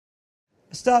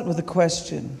Start with a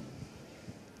question.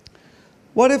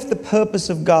 What if the purpose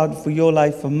of God for your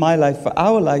life, for my life, for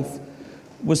our life,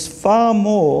 was far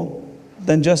more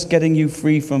than just getting you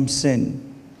free from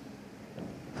sin?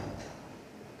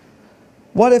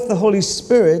 What if the Holy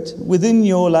Spirit within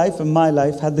your life and my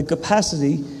life had the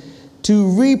capacity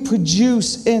to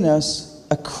reproduce in us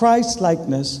a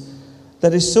Christ-likeness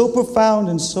that is so profound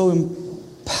and so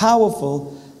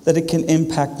powerful that it can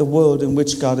impact the world in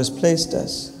which God has placed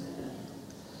us?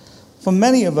 For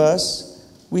many of us,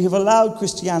 we have allowed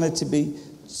Christianity to be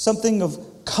something of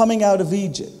coming out of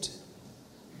Egypt.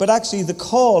 But actually the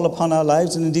call upon our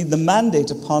lives, and indeed the mandate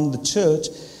upon the church,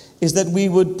 is that we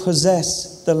would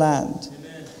possess the land.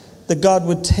 Amen. That God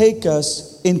would take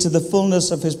us into the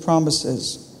fullness of his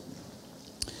promises.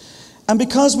 And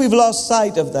because we've lost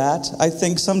sight of that, I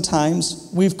think sometimes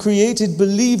we've created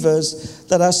believers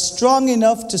that are strong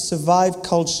enough to survive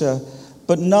culture,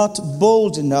 but not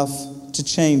bold enough to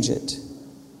change it.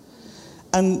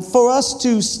 And for us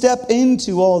to step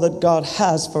into all that God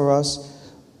has for us,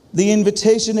 the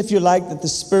invitation, if you like, that the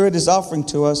Spirit is offering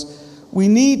to us, we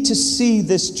need to see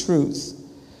this truth,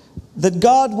 that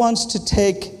God wants to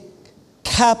take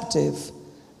captive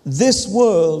this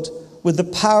world with the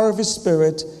power of his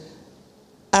Spirit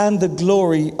and the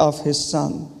glory of his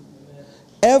Son.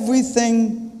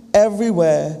 Everything,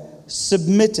 everywhere,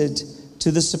 submitted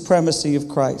to the supremacy of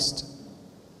Christ.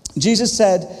 Jesus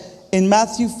said in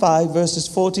Matthew 5, verses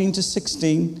 14 to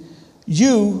 16,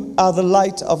 "You are the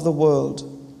light of the world.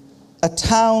 A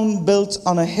town built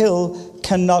on a hill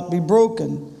cannot be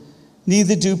broken.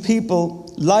 Neither do people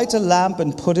light a lamp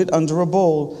and put it under a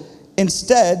bowl.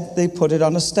 Instead, they put it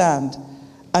on a stand,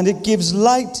 and it gives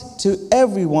light to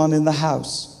everyone in the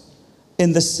house.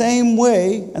 In the same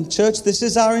way," and church, this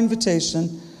is our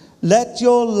invitation, "let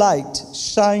your light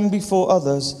shine before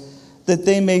others, that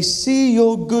they may see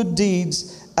your good deeds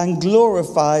and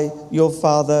glorify your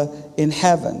Father in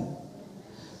heaven."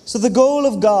 So the goal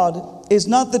of God is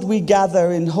not that we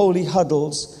gather in holy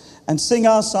huddles and sing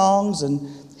our songs and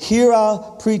hear our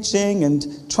preaching and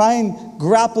try and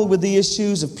grapple with the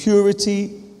issues of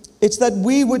purity. It's that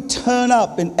we would turn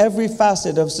up in every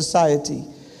facet of society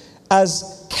as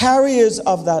carriers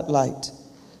of that light,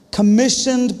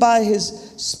 commissioned by his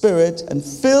Spirit and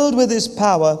filled with his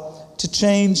power to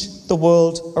change the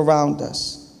world around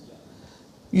us.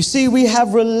 You see, we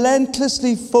have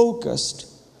relentlessly focused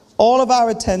all of our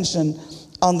attention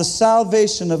on the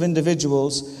salvation of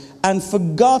individuals and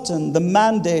forgotten the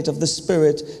mandate of the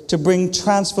Spirit to bring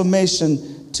transformation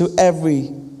to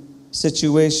every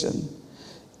situation.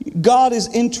 God is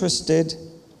interested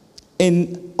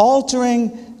in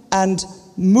altering and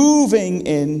moving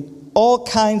in all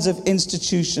kinds of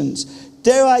institutions.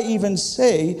 Dare I even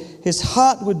say, his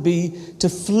heart would be to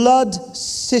flood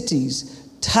cities,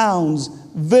 towns,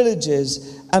 villages,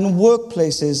 and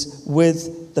workplaces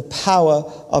with the power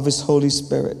of his Holy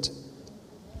Spirit.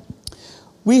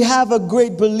 We have a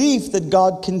great belief that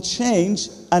God can change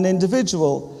an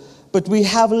individual, but we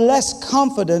have less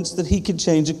confidence that he can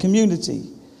change a community.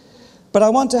 But I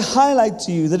want to highlight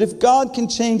to you that if God can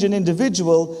change an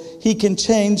individual, he can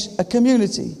change a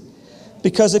community,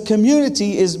 because a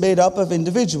community is made up of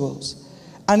individuals.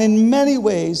 And in many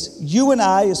ways, you and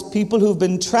I, as people who've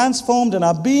been transformed and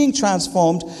are being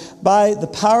transformed by the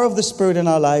power of the Spirit in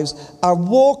our lives, are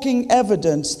walking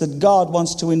evidence that God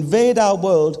wants to invade our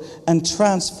world and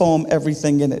transform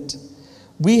everything in it.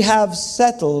 We have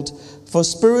settled for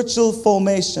spiritual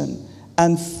formation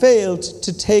and failed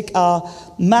to take our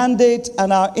mandate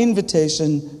and our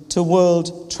invitation to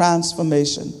world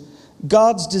transformation.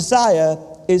 God's desire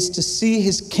is to see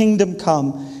his kingdom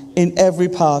come in every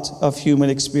part of human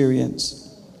experience.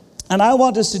 And I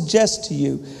want to suggest to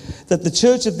you that the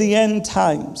church of the end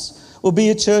times will be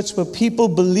a church where people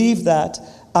believe that,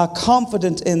 are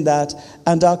confident in that,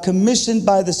 and are commissioned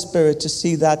by the Spirit to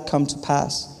see that come to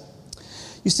pass.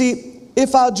 You see,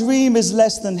 if our dream is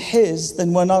less than his,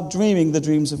 then we're not dreaming the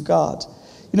dreams of God.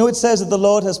 You know, it says that the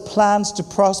Lord has plans to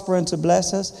prosper and to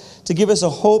bless us, to give us a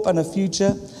hope and a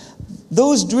future.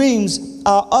 Those dreams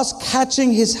are us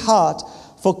catching his heart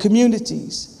for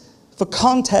communities, for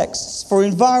contexts, for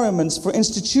environments, for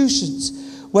institutions,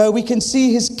 where we can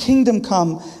see his kingdom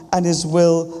come and his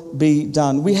will be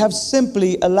done. We have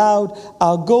simply allowed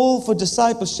our goal for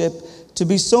discipleship to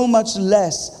be so much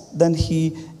less than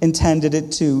he intended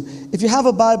it to. If you have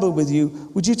a Bible with you,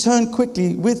 would you turn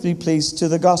quickly with me, please, to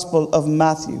the Gospel of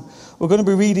Matthew. We're going to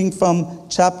be reading from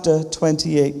chapter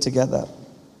 28 together.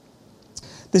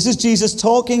 This is Jesus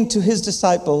talking to his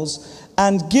disciples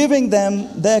and giving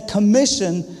them their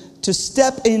commission to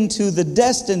step into the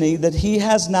destiny that he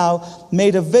has now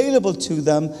made available to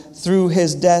them through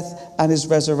his death and his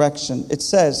resurrection. It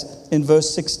says in verse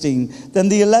 16, "Then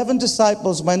the 11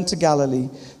 disciples went to Galilee,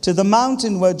 to the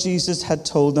mountain where Jesus had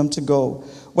told them to go.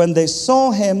 When they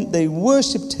saw him, they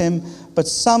worshipped him, but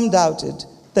some doubted.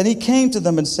 Then he came to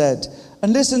them and said,"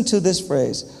 and listen to this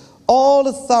phrase, "All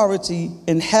authority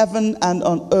in heaven and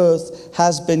on earth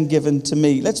has been given to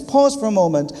me." Let's pause for a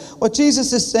moment. What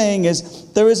Jesus is saying is,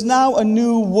 there is now a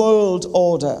new world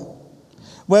order,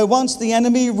 where once the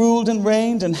enemy ruled and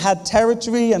reigned and had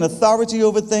territory and authority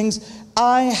over things.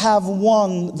 I have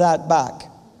won that back.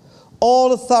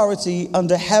 All authority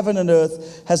under heaven and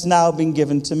earth has now been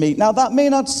given to me. Now, that may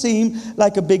not seem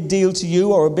like a big deal to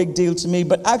you or a big deal to me,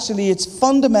 but actually it's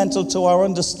fundamental to our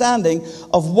understanding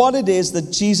of what it is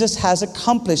that Jesus has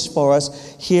accomplished for us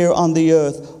here on the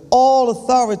earth. All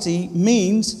authority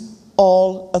means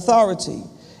all authority.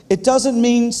 It doesn't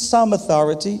mean some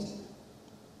authority.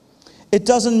 It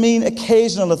doesn't mean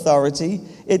occasional authority.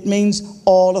 It means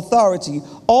all authority.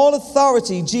 All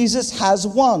authority Jesus has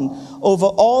won over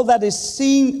all that is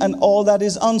seen and all that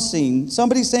is unseen.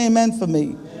 Somebody say amen for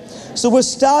me. So we're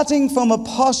starting from a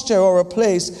posture or a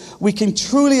place we can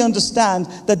truly understand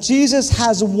that Jesus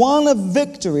has won a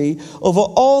victory over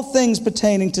all things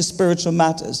pertaining to spiritual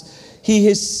matters. He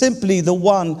is simply the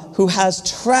one who has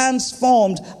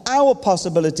transformed our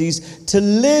possibilities to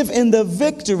live in the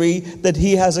victory that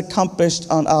he has accomplished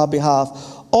on our behalf.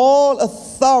 All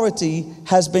authority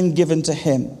has been given to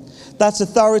him. That's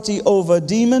authority over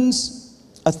demons,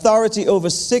 authority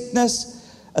over sickness,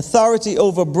 authority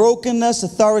over brokenness,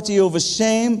 authority over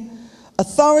shame,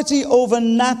 authority over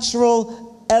natural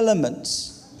elements.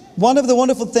 One of the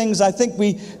wonderful things I think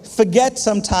we forget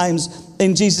sometimes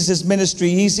in Jesus'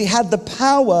 ministry, he had the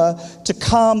power to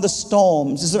calm the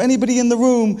storms. Is there anybody in the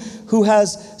room who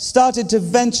has started to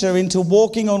venture into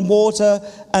walking on water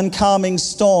and calming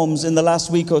storms in the last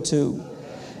week or two?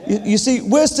 You see,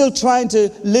 we're still trying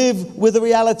to live with the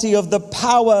reality of the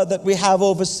power that we have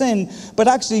over sin, but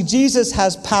actually Jesus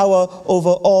has power over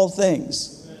all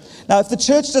things. Now, if the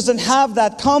church doesn't have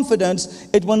that confidence,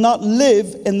 it will not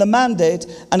live in the mandate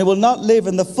and it will not live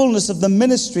in the fullness of the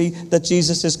ministry that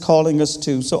Jesus is calling us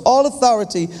to. So all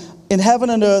authority in heaven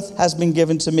and earth has been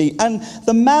given to me. And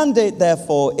the mandate,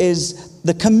 therefore, is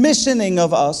the commissioning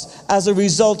of us as a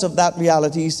result of that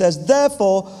reality. He says,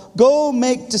 "Therefore, go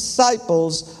make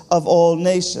disciples of all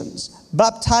nations,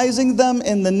 baptizing them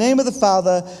in the name of the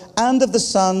Father and of the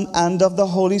Son and of the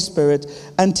Holy Spirit,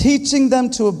 and teaching them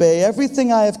to obey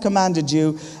everything I have commanded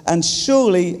you, and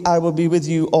surely I will be with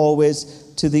you always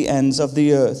to the ends of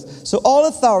the earth." So all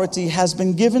authority has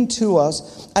been given to us,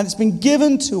 and it's been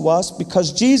given to us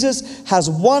because Jesus has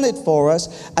won it for us,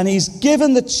 and he's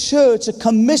given the church a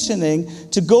commissioning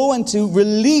to go and to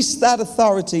release that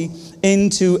authority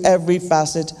into every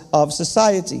facet of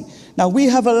society. Now, we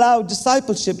have allowed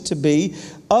discipleship to be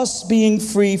us being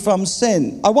free from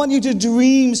sin. I want you to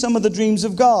dream some of the dreams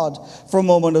of God for a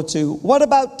moment or two. What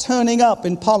about turning up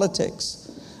in politics?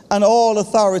 And all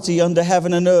authority under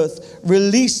heaven and earth,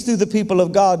 released through the people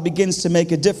of God, begins to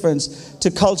make a difference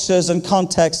to cultures and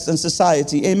contexts and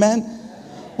society. Amen?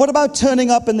 What about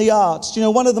turning up in the arts? You know,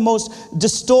 one of the most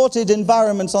distorted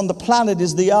environments on the planet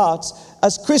is the arts.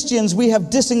 As Christians, we have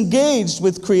disengaged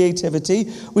with creativity.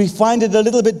 We find it a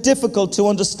little bit difficult to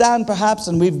understand, perhaps,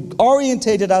 and we've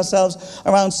orientated ourselves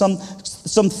around some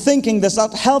thinking that's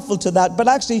not helpful to that. But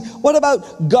actually, what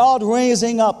about God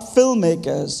raising up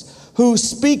filmmakers who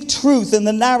speak truth in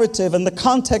the narrative and the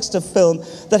context of film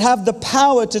that have the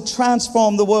power to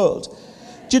transform the world?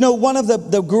 Do you know, one of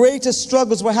the greatest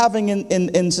struggles we're having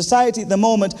in society at the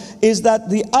moment is that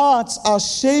the arts are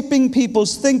shaping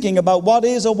people's thinking about what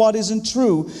is or what isn't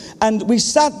true. And we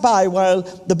sat by while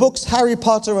the books Harry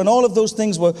Potter and all of those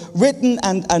things were written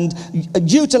and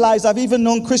utilized. I've even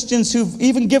known Christians who've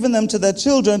even given them to their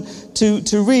children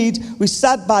to read. We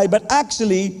sat by, but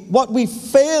actually what we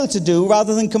failed to do,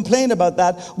 rather than complain about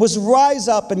that, was rise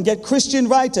up and get Christian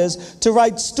writers to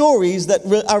write stories that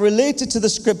are related to the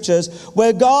scriptures,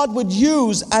 where God would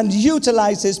use and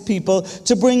utilize his people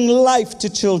to bring life to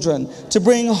children, to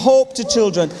bring hope to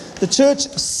children. The church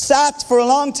sat for a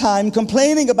long time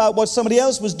complaining about what somebody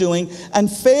else was doing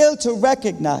and failed to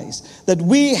recognize that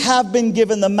we have been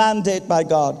given the mandate by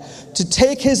God to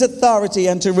take his authority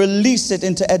and to release it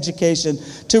into education,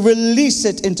 to release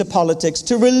it into politics,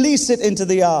 to release it into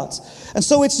the arts. And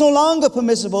so it's no longer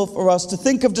permissible for us to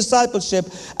think of discipleship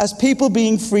as people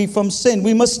being free from sin.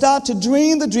 We must start to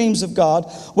dream the dreams of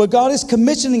God, where God is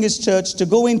commissioning his church to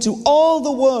go into all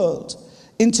the world,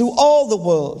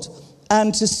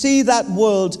 and to see that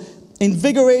world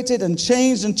invigorated and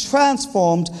changed and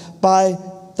transformed by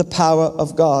the power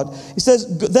of God. He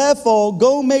says, therefore,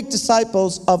 go make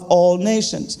disciples of all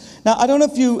nations. Now, I don't know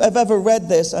if you have ever read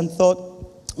this and thought,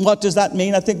 what does that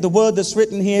mean? I think the word that's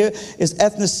written here is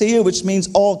ethnosia, which means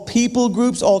all people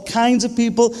groups, all kinds of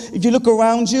people. If you look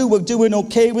around you, we're doing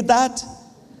okay with that.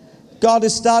 God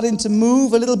is starting to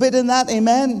move a little bit in that.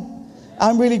 Amen.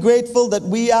 I'm really grateful that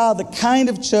we are the kind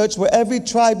of church where every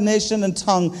tribe, nation, and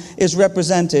tongue is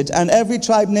represented. And every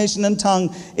tribe, nation, and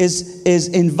tongue is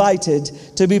invited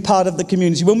to be part of the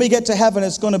community. When we get to heaven,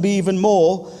 it's going to be even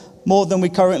more than we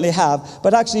currently have.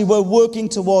 But actually, we're working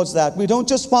towards that. We don't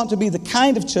just want to be the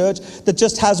kind of church that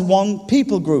just has one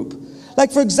people group.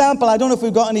 Like, for example, I don't know if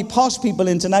we've got any posh people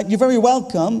in tonight. You're very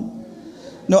welcome.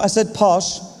 No, I said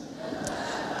posh.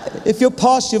 If you're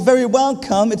posh, you're very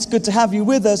welcome. It's good to have you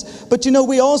with us. But you know,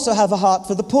 we also have a heart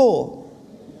for the poor.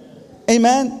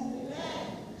 Amen?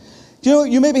 You know,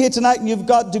 you may be here tonight and you've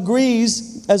got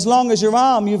degrees as long as your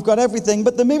arm. You've got everything.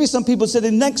 But there may be some people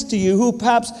sitting next to you who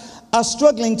perhaps are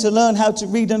struggling to learn how to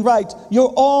read and write.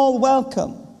 You're all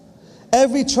welcome.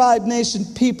 Every tribe, nation,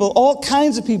 people, all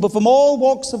kinds of people from all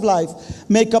walks of life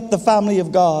make up the family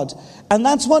of God. And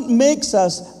that's what makes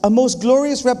us a most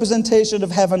glorious representation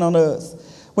of heaven on earth.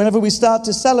 Whenever we start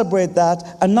to celebrate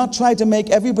that and not try to make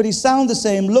everybody sound the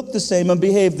same, look the same, and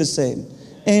behave the same.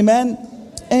 Amen?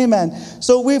 Amen.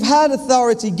 So we've had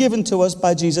authority given to us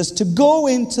by Jesus to go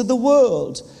into the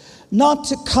world, not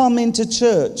to come into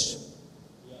church.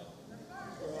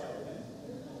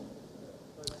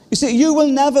 You see, you will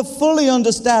never fully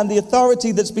understand the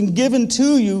authority that's been given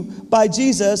to you by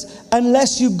Jesus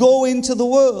unless you go into the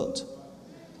world.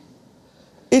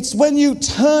 It's when you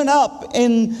turn up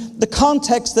in the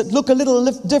context that look a little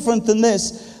different than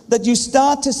this, that you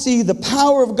start to see the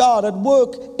power of God at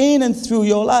work in and through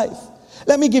your life.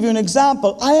 Let me give you an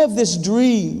example. I have this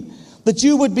dream that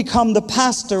you would become the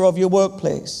pastor of your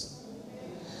workplace.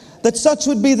 That such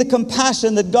would be the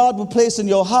compassion that God would place in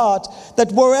your heart,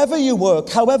 that wherever you work,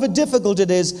 however difficult it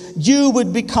is, you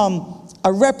would become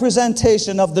a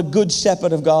representation of the good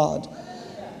shepherd of God.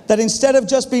 That instead of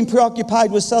just being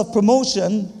preoccupied with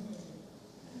self-promotion,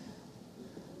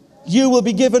 you will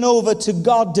be given over to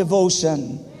God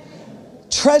devotion.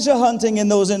 Treasure hunting in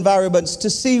those environments to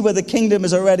see where the kingdom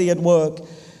is already at work.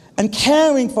 And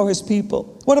caring for his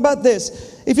people. What about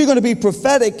this? If you're going to be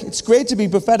prophetic, it's great to be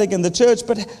prophetic in the church,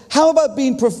 but how about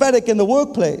being prophetic in the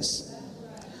workplace?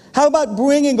 How about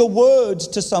bringing a word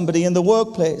to somebody in the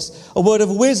workplace? A word of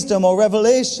wisdom or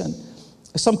revelation.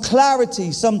 Some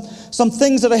clarity, some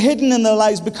things that are hidden in their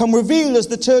lives become revealed as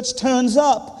the church turns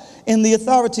up in the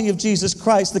authority of Jesus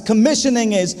Christ. The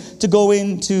commissioning is to go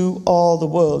into all the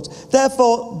world.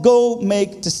 Therefore, go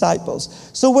make disciples.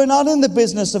 So we're not in the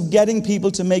business of getting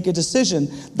people to make a decision.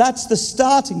 That's the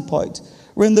starting point.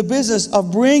 We're in the business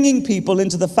of bringing people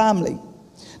into the family.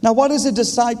 Now, what is a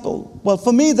disciple? Well,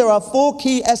 for me, there are 4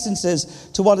 key essences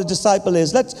to what a disciple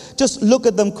is. Let's just look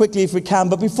at them quickly if we can.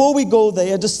 But before we go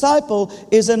there, a disciple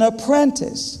is an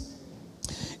apprentice.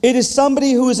 It is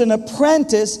somebody who is an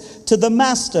apprentice to the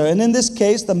master. And in this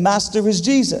case, the master is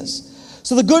Jesus.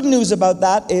 So the good news about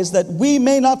that is that we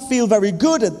may not feel very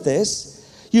good at this.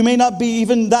 You may not be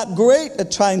even that great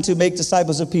at trying to make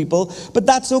disciples of people. But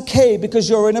that's okay because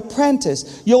you're an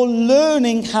apprentice. You're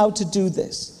learning how to do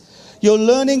this. You're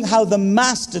learning how the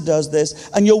master does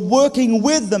this. And you're working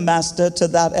with the master to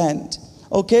that end.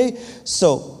 Okay?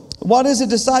 So, what is a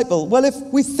disciple? Well, if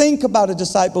we think about a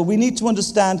disciple, we need to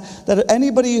understand that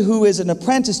anybody who is an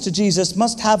apprentice to Jesus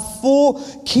must have 4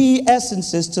 key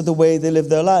essences to the way they live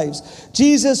their lives.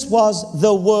 Jesus was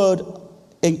the Word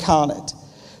incarnate.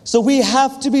 So we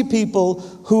have to be people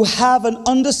who have an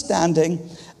understanding,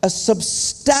 a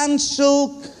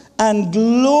substantial and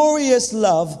glorious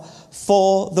love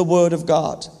for the Word of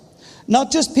God.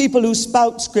 Not just people who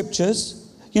spout scriptures.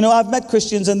 You know, I've met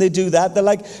Christians and they do that. They're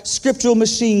like scriptural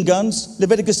machine guns.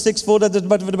 Leviticus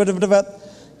 6:4.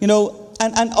 You know,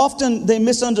 and often they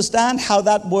misunderstand how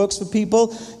that works for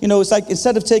people. You know, it's like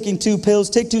instead of taking 2 pills,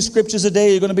 take 2 scriptures a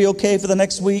day. You're going to be okay for the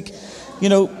next week. You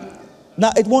know,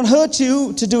 now it won't hurt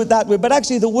you to do it that way. But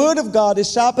actually the Word of God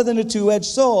is sharper than a 2-edged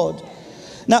sword.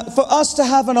 Now, for us to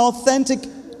have an authentic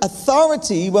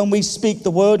authority when we speak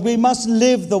the Word, we must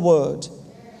live the Word.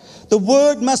 The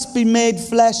Word must be made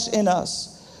flesh in us.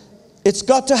 It's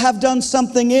got to have done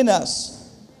something in us.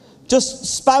 Just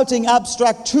spouting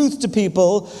abstract truth to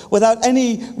people without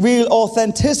any real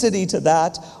authenticity to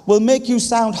that will make you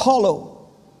sound hollow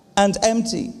and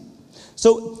empty.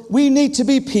 So we need to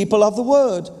be people of the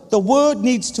Word. The Word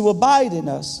needs to abide in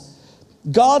us.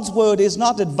 God's Word is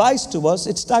not advice to us,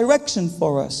 it's direction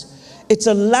for us. It's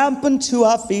a lamp unto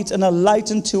our feet and a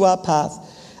light unto our path.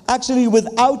 Actually,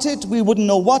 without it, we wouldn't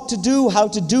know what to do, how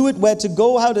to do it, where to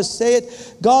go, how to say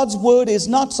it. God's word is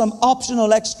not some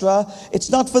optional extra. It's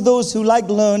not for those who like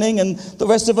learning and the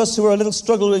rest of us who are a little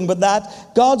struggling with that.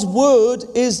 God's word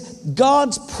is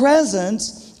God's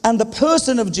presence and the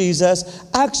person of Jesus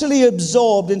actually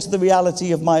absorbed into the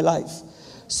reality of my life.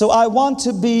 So I want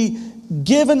to be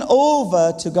given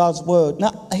over to God's word.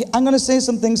 Now, I'm going to say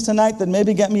some things tonight that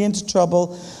maybe get me into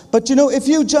trouble. But you know, if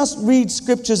you just read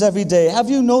scriptures every day, have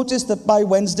you noticed that by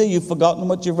Wednesday you've forgotten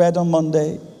what you read on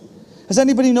Monday? Has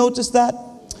anybody noticed that?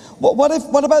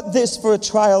 What about this for a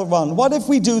trial run? What if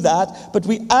we do that, but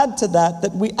we add to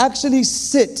that we actually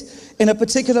sit in a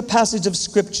particular passage of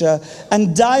scripture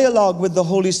and dialogue with the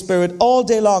Holy Spirit all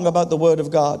day long about the word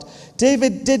of God?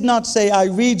 David did not say, I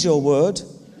read your word.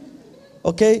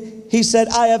 Okay? He said,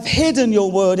 I have hidden your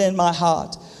word in my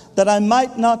heart, that I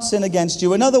might not sin against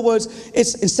you. In other words,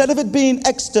 it's instead of it being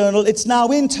external, it's now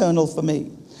internal for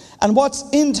me. And what's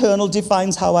internal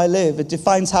defines how I live. It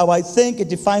defines how I think. It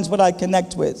defines what I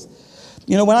connect with.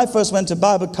 You know, when I first went to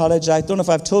Bible college, I don't know if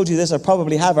I've told you this, I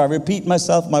probably have. I repeat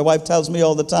myself. My wife tells me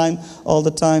all the time.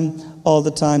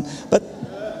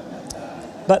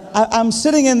 But I'm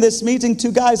sitting in this meeting.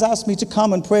 Two guys asked me to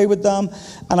come and pray with them.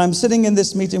 And I'm sitting in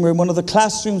this meeting. We're in one of the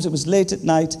classrooms. It was late at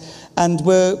night. And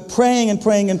we're praying and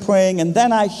praying and praying. And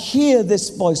then I hear this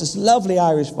voice, this lovely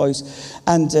Irish voice.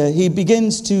 And he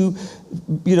begins to,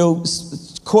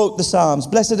 quote the Psalms.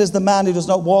 Blessed is the man who does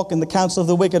not walk in the counsel of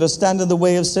the wicked, or stand in the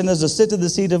way of sinners, or sit in the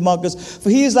seat of mockers. For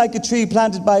he is like a tree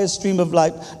planted by a stream of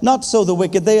life. Not so the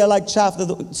wicked. They are like chaff.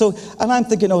 And I'm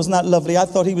thinking, oh, isn't that lovely? I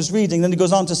thought he was reading. Then he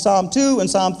goes on to Psalm 2 and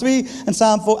Psalm 3 and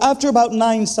Psalm 4. After about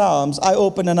 9 Psalms, I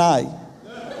open an eye.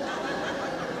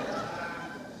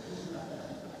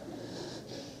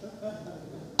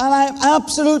 And I'm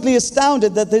absolutely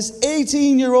astounded that this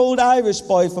 18-year-old Irish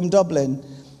boy from Dublin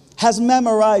has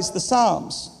memorized the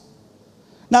Psalms.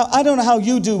 Now, I don't know how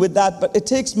you do with that, but it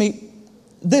takes me,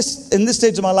 in this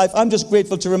stage of my life, I'm just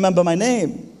grateful to remember my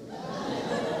name.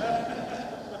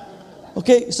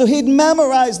 Okay, so he'd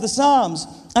memorized the Psalms.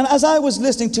 And as I was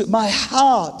listening to it, my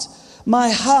heart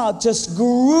just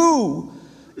grew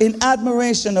in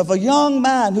admiration of a young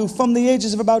man who, from the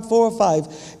ages of about 4 or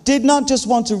 5, did not just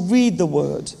want to read the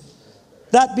word.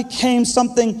 That became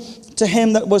something to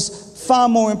him that was far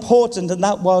more important, and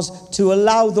that was to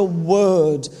allow the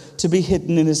word to be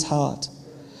hidden in his heart.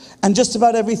 And just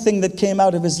about everything that came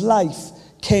out of his life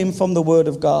came from the word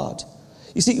of God.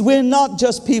 You see, we're not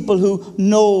just people who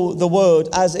know the word,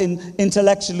 as in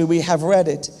intellectually we have read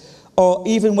it, or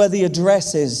even where the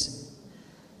address is.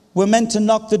 We're meant to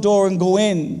knock the door and go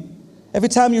in. Every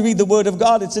time you read the word of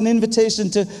God, it's an invitation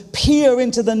to peer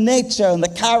into the nature and the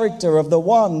character of the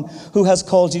one who has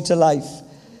called you to life.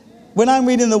 When I'm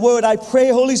reading the word, I pray,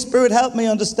 Holy Spirit, help me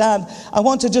understand. I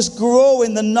want to just grow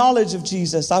in the knowledge of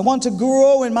Jesus. I want to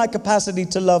grow in my capacity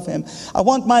to love him. I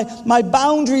want my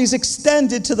boundaries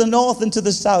extended to the north and to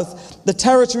the south. The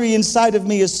territory inside of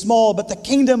me is small, but the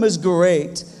kingdom is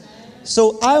great.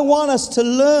 So I want us to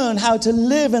learn how to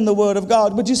live in the word of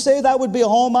God. Would you say that would be a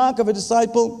hallmark of a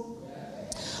disciple?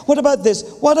 What about this?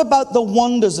 What about the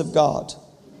wonders of God?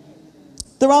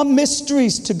 There are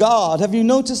mysteries to God. Have you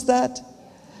noticed that?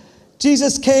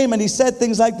 Jesus came and he said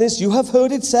things like this. You have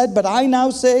heard it said, but I now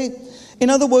say.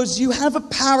 In other words, you have a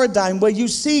paradigm where you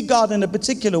see God in a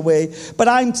particular way, but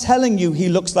I'm telling you he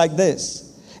looks like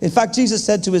this. In fact, Jesus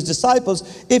said to his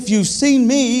disciples, if you've seen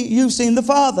me, you've seen the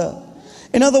Father.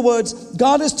 In other words,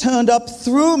 God has turned up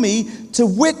through me to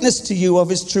witness to you of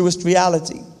his truest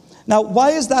reality. Now,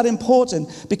 why is that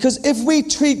important? Because if we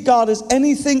treat God as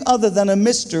anything other than a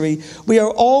mystery, we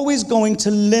are always going to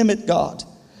limit God.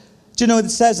 Do you know, it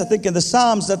says, I think in the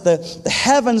Psalms, that the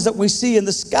heavens that we see in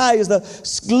the skies, the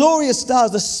glorious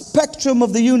stars, the spectrum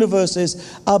of the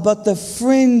universes are but the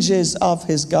fringes of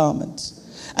his garments.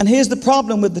 And here's the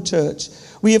problem with the church.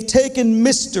 We have taken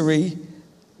mystery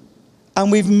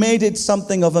and we've made it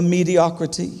something of a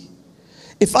mediocrity.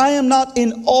 If I am not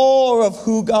in awe of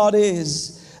who God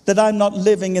is, that I'm not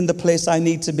living in the place I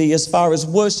need to be as far as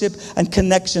worship and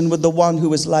connection with the one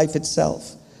who is life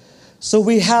itself. So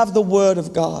we have the word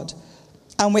of God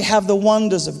and we have the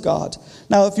wonders of God.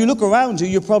 Now, if you look around you,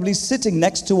 you're probably sitting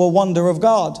next to a wonder of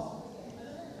God.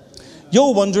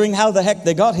 You're wondering how the heck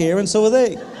they got here, and so are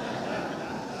they.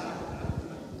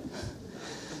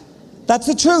 That's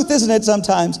the truth, isn't it,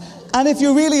 sometimes? And if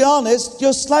you're really honest,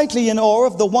 you're slightly in awe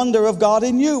of the wonder of God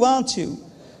in you, aren't you?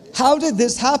 How did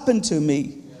this happen to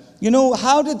me? You know,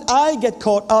 how did I get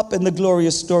caught up in the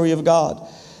glorious story of God?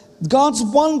 God's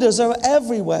wonders are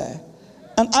everywhere.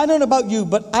 And I don't know about you,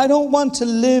 but I don't want to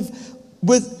live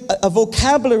with a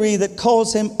vocabulary that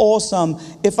calls him awesome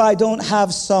if I don't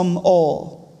have some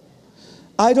awe.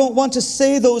 I don't want to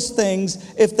say those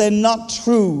things if they're not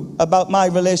true about my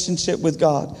relationship with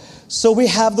God. So we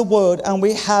have the word and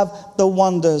we have the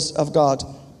wonders of God.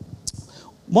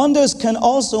 Wonders can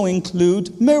also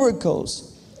include miracles.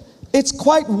 It's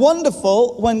quite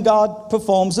wonderful when God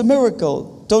performs a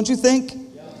miracle, don't you think?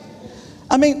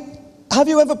 I mean, have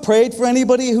you ever prayed for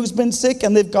anybody who's been sick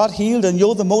and they've got healed and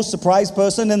you're the most surprised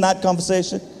person in that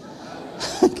conversation?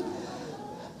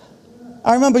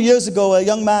 I remember years ago, a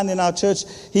young man in our church,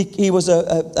 he was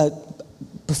a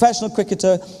professional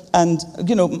cricketer, and,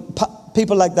 you know,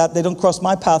 people like that, they don't cross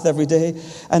my path every day.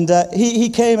 And he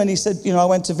came and he said, you know, I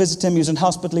went to visit him. He was in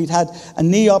hospital. He'd had a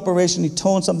knee operation. He'd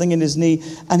torn something in his knee.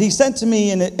 And he said to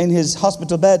me in his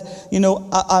hospital bed, you know,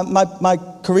 my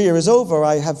career is over.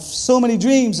 I have so many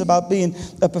dreams about being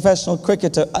a professional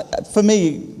cricketer. For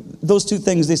me, those two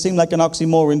things, they seem like an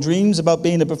oxymoron. Dreams about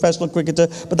being a professional cricketer,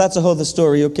 but that's a whole other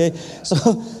story, okay?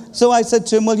 So I said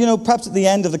to him, well, you know, perhaps at the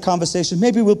end of the conversation,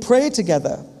 maybe we'll pray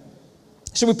together.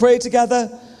 Should we pray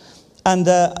together? And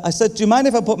I said, do you mind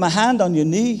if I put my hand on your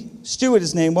knee? Stuart,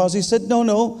 his name was. He said,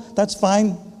 no, that's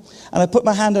fine. And I put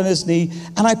my hand on his knee,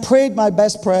 and I prayed my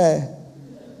best prayer.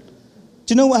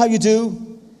 Do you know how you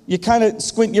do? You kind of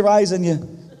squint your eyes and you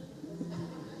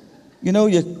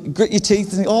grit your teeth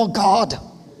and think, oh, God.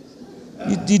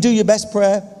 You do your best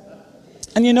prayer.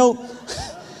 And you know,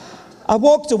 I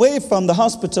walked away from the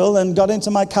hospital and got into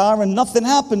my car, and nothing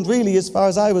happened really as far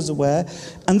as I was aware.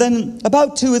 And then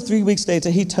about 2 or 3 weeks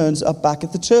later, he turns up back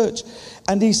at the church.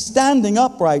 And he's standing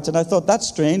upright. And I thought, that's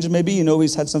strange. Maybe, you know,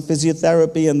 he's had some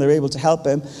physiotherapy and they're able to help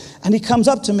him. And he comes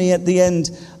up to me at the end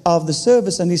of the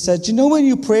service and he said, do you know when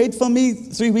you prayed for me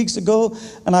 3 weeks ago?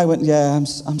 And I went, yeah, I'm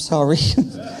sorry.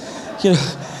 You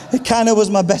know, it kind of was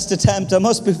my best attempt. I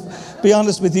must be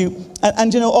honest with you.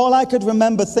 And you know, all I could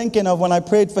remember thinking of when I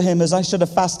prayed for him is I should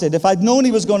have fasted. If I'd known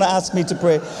he was going to ask me to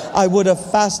pray, I would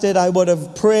have fasted, I would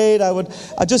have prayed,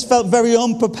 I just felt very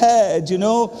unprepared, you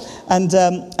know.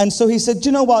 And so he said,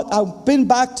 you know what, I've been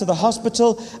back to the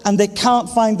hospital and they can't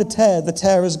find the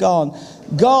tear is gone.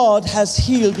 God has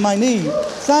healed my knee.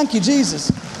 Thank you,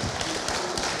 Jesus.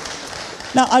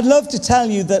 Now, I'd love to tell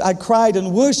you that I cried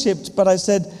and worshipped, but I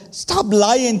said, stop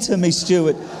lying to me,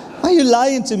 Stuart. Why are you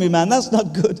lying to me, man? That's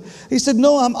not good. He said,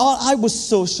 no, I was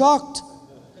so shocked.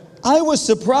 I was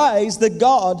surprised that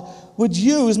God would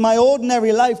use my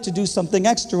ordinary life to do something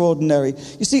extraordinary.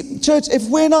 You see, church, if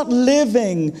we're not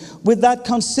living with that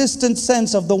consistent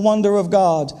sense of the wonder of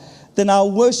God, then our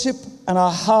worship and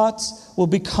our hearts will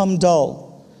become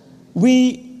dull.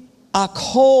 We are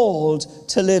called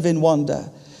to live in wonder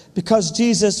because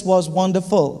Jesus was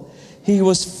wonderful. He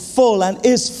was full and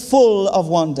is full of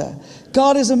wonder.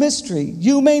 God is a mystery.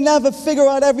 You may never figure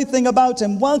out everything about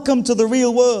him. Welcome to the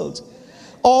real world.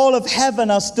 All of heaven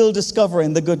are still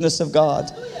discovering the goodness of God.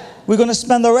 We're going to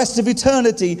spend the rest of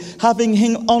eternity having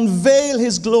him unveil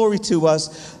his glory to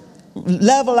us,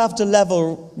 level after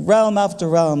level, realm after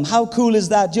realm. How cool is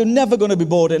that? You're never going to be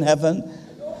bored in heaven.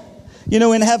 You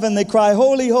know, in heaven they cry,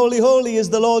 holy, holy, holy is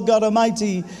the Lord God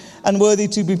Almighty and worthy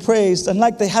to be praised. And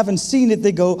like they haven't seen it,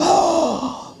 they go,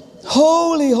 oh,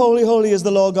 holy, holy, holy is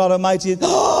the Lord God Almighty.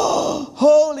 Oh,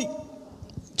 holy.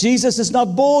 Jesus is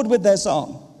not bored with their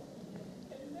song.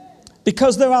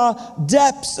 Because there are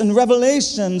depths and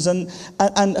revelations and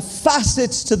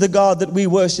facets to the God that we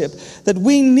worship that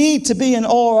we need to be in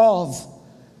awe of.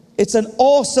 It's an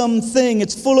awesome thing.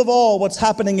 It's full of awe what's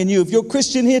happening in you. If you're a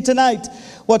Christian here tonight,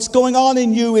 what's going on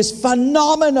in you is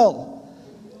phenomenal.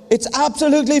 It's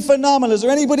absolutely phenomenal. Is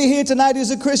there anybody here tonight who's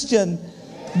a Christian?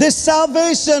 This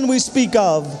salvation we speak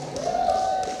of,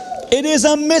 it is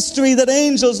a mystery that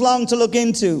angels long to look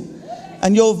into,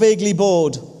 and you're vaguely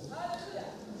bored.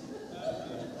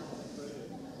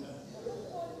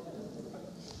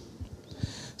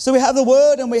 So we have the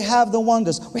word and we have the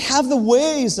wonders. We have the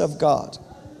ways of God.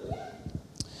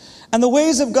 And the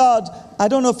ways of God, I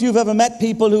don't know if you've ever met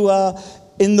people who are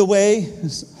in the way.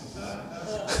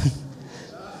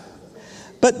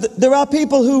 But there are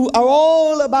people who are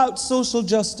all about social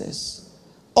justice,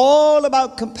 all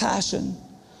about compassion,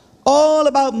 all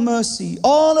about mercy,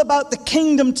 all about the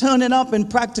kingdom turning up in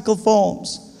practical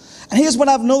forms. And here's what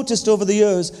I've noticed over the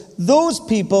years. Those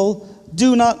people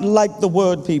do not like the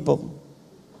word people.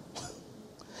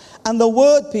 And the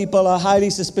word people are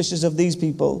highly suspicious of these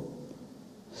people.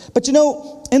 But you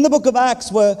know, in the book of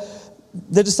Acts, where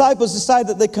the disciples decide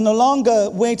that they can no longer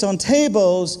wait on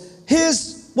tables,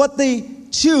 here's what they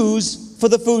choose for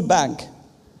the food bank.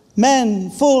 Men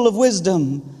full of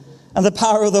wisdom and the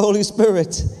power of the Holy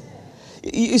Spirit.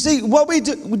 You see, what we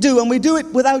do, and we do it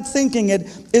without thinking it,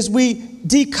 is we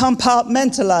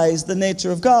decompartmentalize the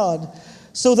nature of God.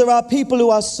 So there are people who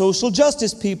are social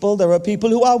justice people, there are people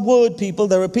who are word people,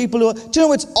 there are people who are... Do you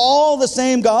know it's all the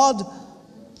same God?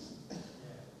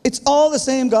 It's all the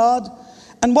same God.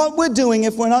 And what we're doing,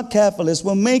 if we're not careful, is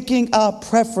we're making our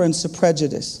preference a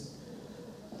prejudice.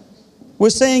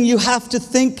 We're saying you have to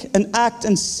think and act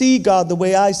and see God the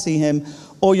way I see him,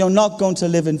 or you're not going to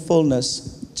live in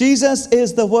fullness. Jesus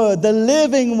is the Word, the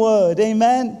living Word.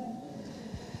 Amen.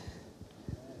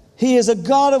 He is a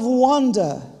God of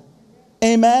wonder.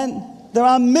 Amen. There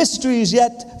are mysteries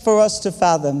yet for us to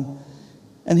fathom.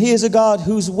 And he is a God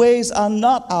whose ways are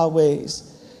not our ways.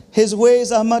 His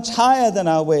ways are much higher than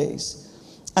our ways.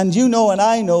 And you know and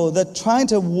I know that trying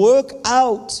to work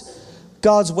out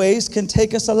God's ways can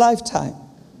take us a lifetime.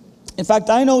 In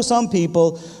fact, I know some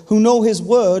people who know his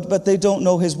word, but they don't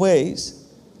know his ways.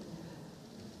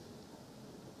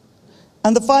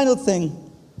 And the final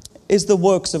thing is the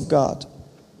works of God.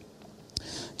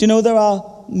 Do you know there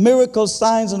are miracles,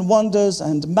 signs and wonders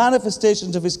and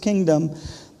manifestations of his kingdom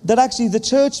that actually the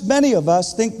church, many of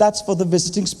us, think that's for the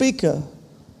visiting speaker.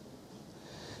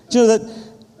 Do you know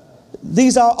that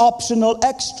these are optional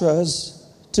extras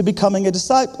to becoming a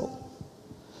disciple?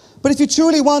 But if you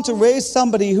truly want to raise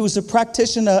somebody who's a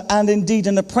practitioner and indeed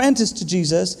an apprentice to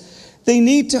Jesus, they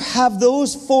need to have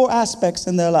those 4 aspects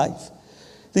in their life.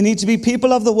 They need to be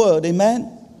people of the word,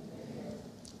 amen?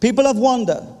 People of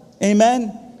wonder,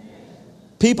 amen?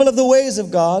 People of the ways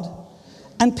of God,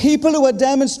 and people who are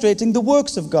demonstrating the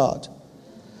works of God.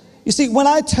 You see, when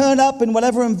I turn up in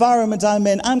whatever environment I'm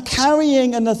in, I'm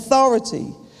carrying an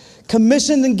authority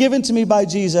commissioned and given to me by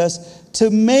Jesus to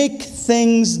make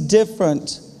things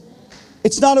different.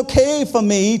 It's not okay for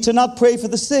me to not pray for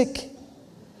the sick,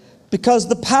 because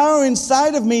the power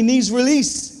inside of me needs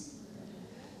release.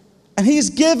 And he's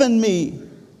given me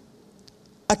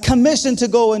a commission to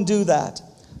go and do that.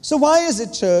 So why is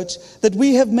it, church, that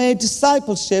we have made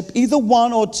discipleship either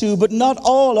 1 or 2, but not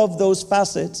all of those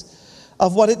facets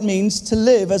of what it means to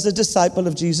live as a disciple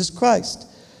of Jesus Christ?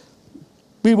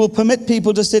 We will permit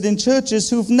people to sit in churches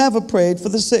who've never prayed for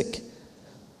the sick.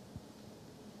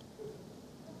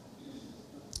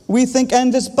 We think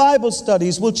endless Bible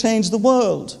studies will change the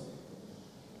world.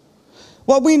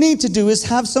 What we need to do is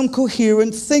have some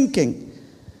coherent thinking.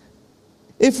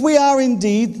 If we are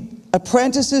indeed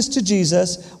apprentices to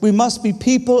Jesus, we must be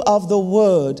people of the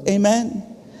word. Amen.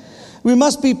 We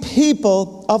must be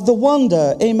people of the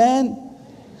wonder. Amen.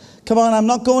 Come on, I'm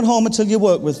not going home until you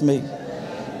work with me.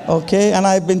 Okay, and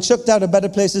I've been chucked out of better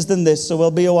places than this, so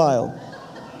we'll be a while.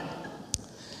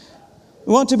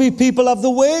 We want to be people of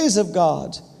the ways of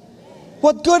God.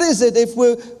 What good is it if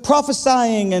we're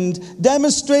prophesying and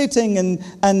demonstrating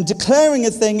and declaring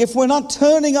a thing if we're not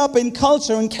turning up in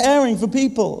culture and caring for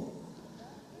people?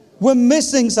 We're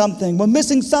missing something. We're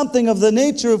missing something of the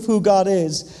nature of who God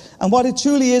is and what it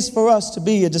truly is for us to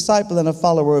be a disciple and a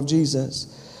follower of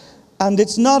Jesus. And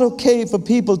it's not okay for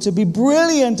people to be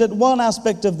brilliant at one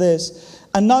aspect of this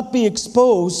and not be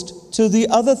exposed to the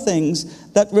other things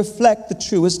that reflect the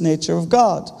truest nature of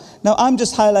God. Now, I'm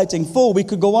just highlighting 4. We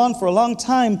could go on for a long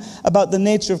time about the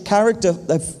nature of character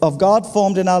of God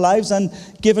formed in our lives and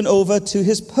given over to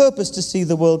his purpose to see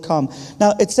the world come.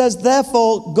 Now, it says,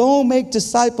 therefore, go make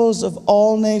disciples of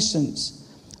all nations.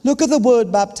 Look at the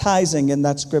word baptizing in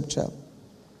that scripture.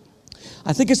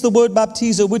 I think it's the word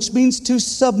baptizo, which means to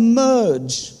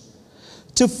submerge,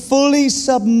 to fully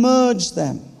submerge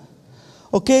them.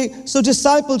 Okay, so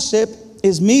discipleship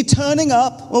is me turning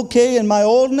up, okay, in my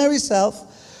ordinary self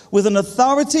with an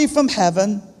authority from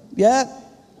heaven, yeah,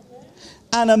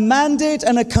 and a mandate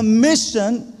and a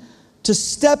commission to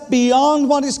step beyond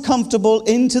what is comfortable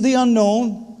into the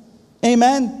unknown.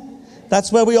 Amen.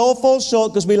 That's where we all fall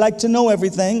short because we like to know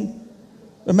everything.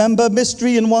 Remember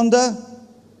mystery and wonder?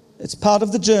 It's part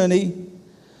of the journey.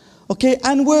 Okay,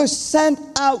 and we're sent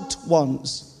out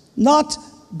ones, not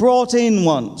brought in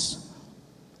ones.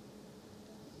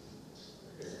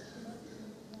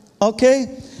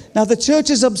 Okay? Now, the church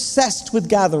is obsessed with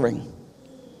gathering.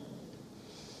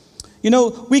 You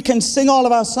know, we can sing all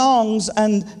of our songs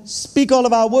and speak all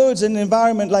of our words in an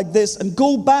environment like this and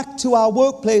go back to our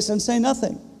workplace and say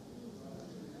nothing.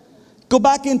 Go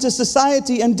back into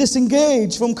society and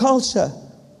disengage from culture.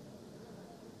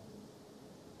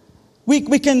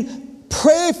 We can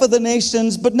pray for the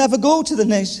nations but never go to the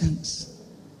nations.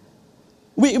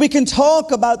 We can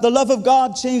talk about the love of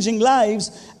God changing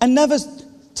lives and never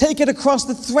take it across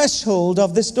the threshold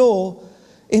of this door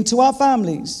into our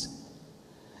families.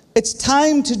 It's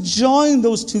time to join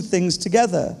those 2 things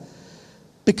together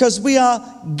because we are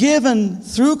given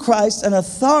through Christ an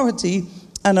authority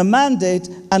and a mandate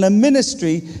and a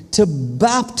ministry to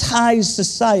baptize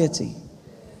society.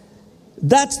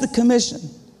 That's the commission.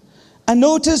 And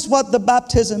notice what the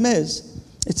baptism is.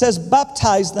 It says,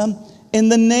 baptize them in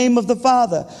the name of the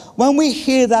Father. When we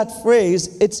hear that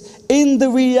phrase, it's in the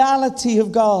reality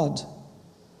of God.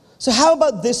 So how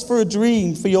about this for a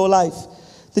dream for your life?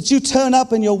 That you turn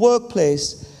up in your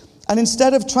workplace, and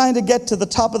instead of trying to get to the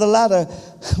top of the ladder,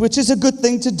 which is a good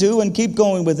thing to do and keep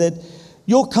going with it,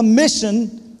 your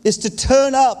commission is to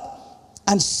turn up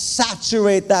and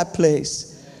saturate that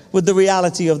place with the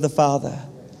reality of the Father.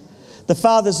 The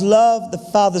Father's love, the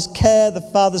Father's care, the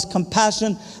Father's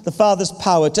compassion, the Father's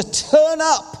power. To turn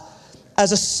up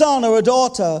as a son or a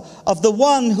daughter of the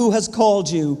one who has called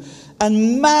you,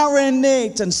 and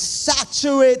marinate and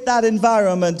saturate that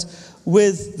environment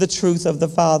with the truth of the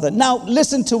Father. Now,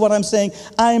 listen to what I'm saying.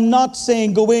 I am not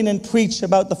saying go in and preach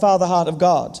about the Father heart of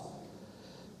God.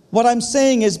 What I'm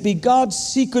saying is be God's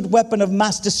secret weapon of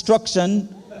mass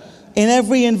destruction in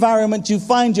every environment you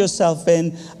find yourself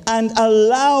in, and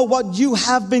allow what you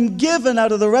have been given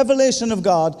out of the revelation of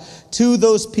God to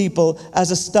those people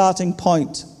as a starting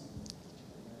point.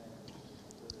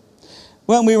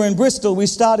 When we were in Bristol, we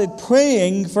started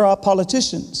praying for our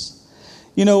politicians.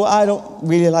 You know, I don't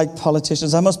really like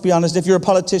politicians. I must be honest. If you're a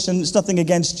politician, it's nothing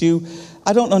against you.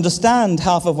 I don't understand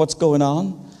half of what's going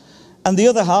on. And the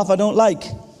other half I don't like.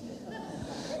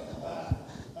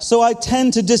 So I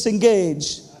tend to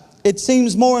disengage. It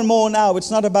seems more and more now,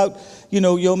 it's not about,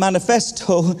 your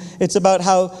manifesto. It's about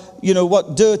how,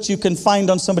 what dirt you can find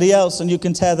on somebody else and you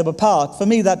can tear them apart. For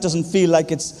me, that doesn't feel like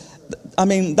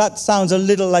that sounds a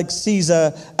little like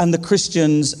Caesar and the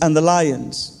Christians and the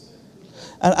lions.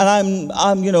 And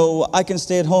I can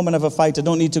stay at home and have a fight. I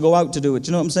don't need to go out to do it.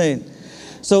 You know what I'm saying?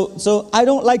 So I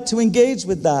don't like to engage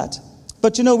with that.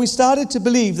 But we started to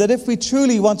believe that if we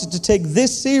truly wanted to take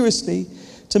this seriously,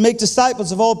 to make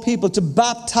disciples of all people, to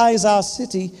baptize our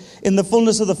city in the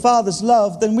fullness of the Father's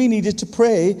love, then we needed to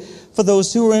pray for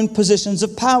those who were in positions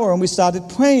of power. And we started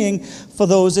praying for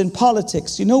those in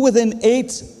politics. Within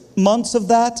 8 months of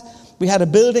that, we had a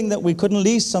building that we couldn't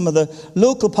lease. Some of the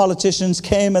local politicians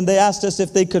came and they asked us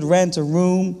if they could rent a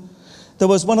room. There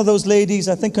was one of those ladies,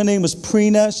 I think her name was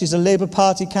Prina. She's a Labour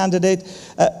Party candidate.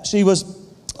 She was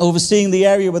overseeing the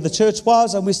area where the church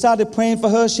was, and we started praying for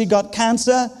her. She got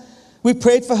cancer. We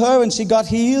prayed for her and she got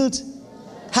healed.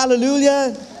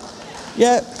 Hallelujah.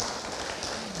 Yeah.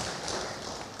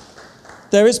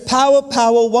 There is power,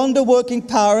 wonder-working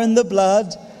power in the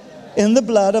blood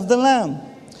of the Lamb.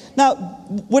 Now,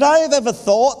 would I have ever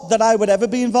thought that I would ever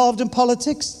be involved in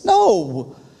politics?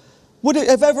 No. Would it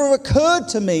have ever occurred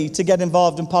to me to get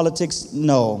involved in politics?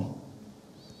 No.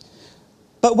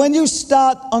 But when you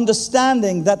start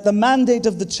understanding that the mandate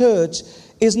of the church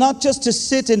is not just to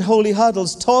sit in holy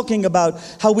huddles talking about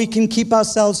how we can keep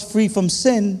ourselves free from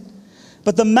sin,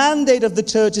 but the mandate of the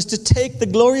church is to take the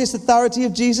glorious authority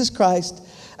of Jesus Christ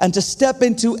and to step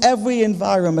into every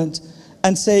environment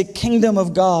and say, Kingdom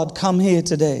of God, come here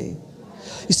today.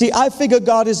 You see, I figure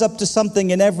God is up to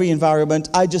something in every environment.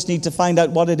 I just need to find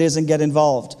out what it is and get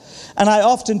involved. And I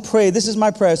often pray, this is my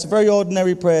prayer, it's a very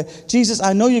ordinary prayer. Jesus,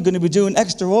 I know you're going to be doing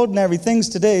extraordinary things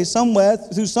today, somewhere,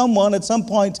 through someone, at some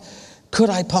point. Could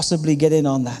I possibly get in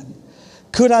on that?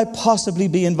 Could I possibly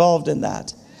be involved in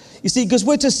that? You see, because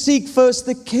we're to seek first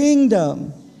the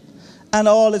kingdom and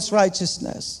all its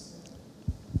righteousness.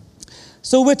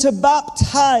 So we're to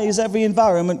baptize every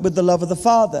environment with the love of the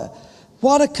Father.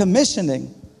 What a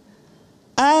commissioning.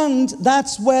 And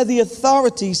that's where the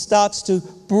authority starts to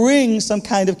bring some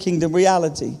kind of kingdom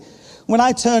reality. When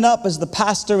I turn up as the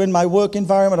pastor in my work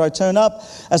environment, or I turn up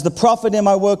as the prophet in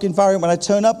my work environment, I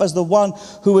turn up as the one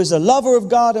who is a lover of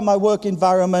God in my work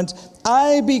environment,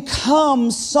 I become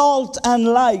salt and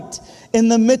light in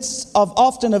the midst of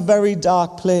often a very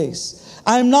dark place.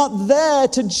 I'm not there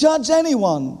to judge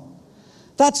anyone.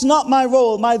 That's not my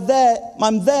role.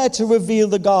 I'm there to reveal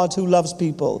the God who loves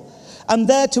people. I'm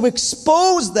there to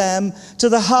expose them to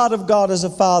the heart of God as a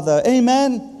father.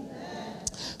 Amen?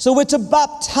 So we're to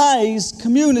baptize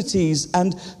communities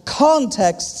and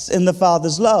contexts in the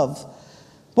Father's love.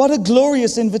 What a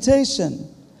glorious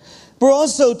invitation. We're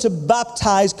also to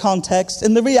baptize context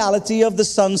in the reality of the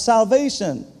Son's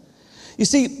salvation. You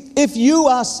see, if you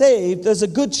are saved, there's a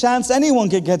good chance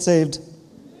anyone can get saved.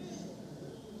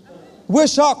 We're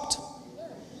shocked.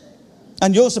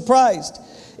 And you're surprised.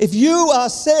 If you are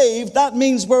saved, that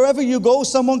means wherever you go,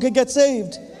 someone can get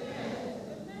saved.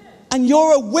 And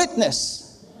you're a witness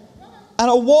and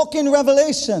a walk-in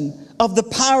revelation of the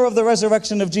power of the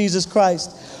resurrection of Jesus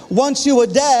Christ. Once you were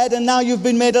dead and now you've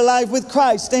been made alive with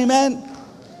Christ. Amen.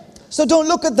 So don't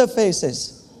look at their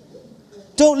faces.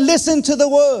 Don't listen to the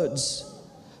words.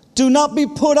 Do not be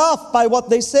put off by what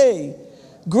they say.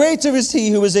 Greater is he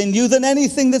who is in you than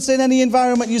anything that's in any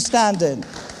environment you stand in.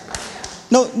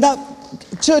 No, now,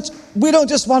 church, we don't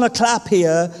just want to clap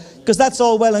here because that's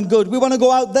all well and good. We want to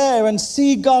go out there and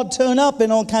see God turn up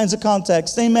in all kinds of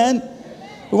contexts. Amen.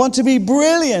 We want to be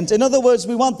brilliant. In other words,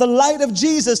 we want the light of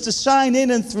Jesus to shine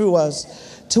in and through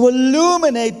us, to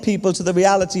illuminate people to the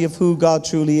reality of who God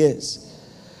truly is.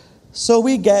 So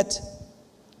we get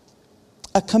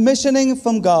a commissioning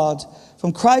from God,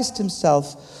 from Christ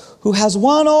himself, who has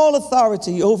won all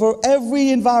authority over every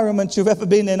environment you've ever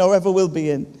been in or ever will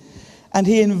be in. And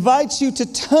he invites you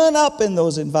to turn up in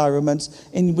those environments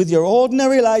with your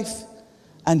ordinary life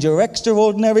and your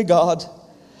extraordinary God,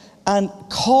 and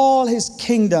call his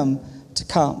kingdom to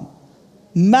come,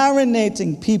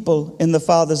 marinating people in the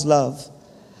Father's love,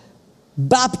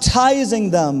 baptizing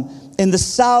them in the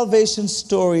salvation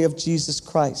story of Jesus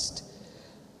Christ,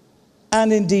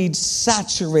 and indeed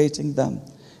saturating them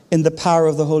in the power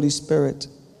of the Holy Spirit.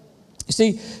 You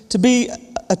see, to be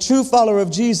a true follower of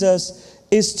Jesus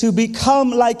is to become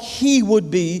like he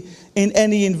would be in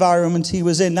any environment he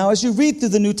was in. Now, as you read through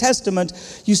the New Testament,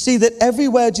 you see that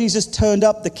everywhere Jesus turned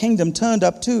up, the kingdom turned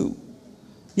up too.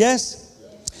 Yes?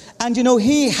 And you know,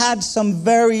 he had some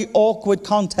very awkward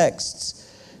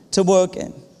contexts to work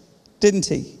in, didn't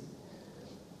he?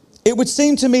 It would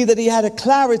seem to me that he had a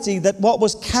clarity that what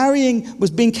was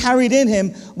being carried in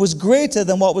him was greater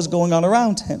than what was going on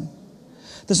around him.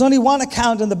 There's only one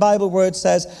account in the Bible where it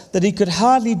says that he could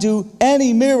hardly do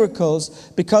any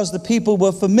miracles because the people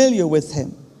were familiar with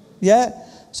him. Yeah?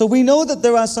 So we know that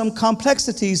there are some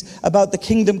complexities about the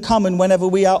kingdom coming whenever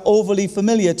we are overly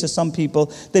familiar to some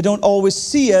people. They don't always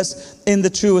see us in the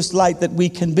truest light that we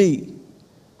can be.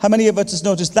 How many of us has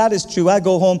noticed that is true? I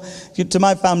go home to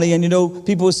my family and, you know,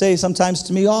 people will say sometimes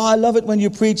to me, oh, I love it when you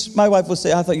preach. My wife will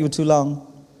say, I thought you were too long.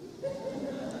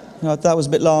 You know, that was a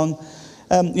bit long.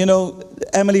 You know,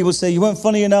 Emily will say, you weren't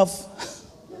funny enough.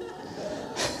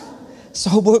 So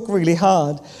I work really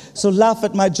hard. So laugh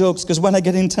at my jokes, because when I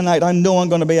get in tonight, I know I'm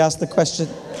going to be asked the question.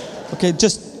 Okay,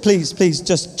 just please,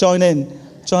 just join in.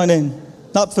 Join in.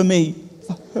 Not for me.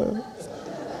 For her.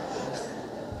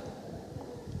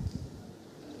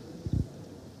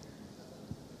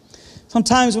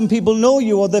 Sometimes when people know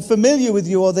you, or they're familiar with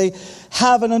you, or they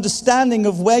have an understanding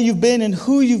of where you've been and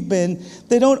who you've been,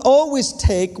 they don't always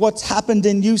take what's happened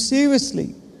in you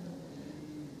seriously.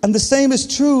 And the same is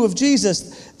true of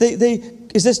Jesus.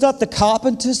 Is this not the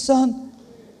carpenter's son?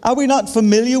 Are we not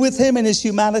familiar with him in his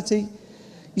humanity?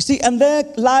 You see, and there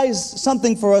lies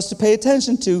something for us to pay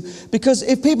attention to, because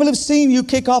if people have seen you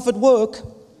kick off at work,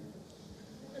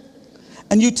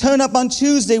 and you turn up on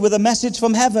Tuesday with a message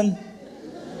from heaven,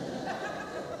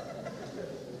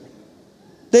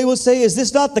 they will say, is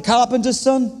this not the carpenter's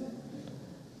son?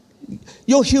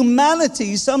 Your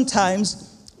humanity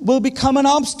sometimes will become an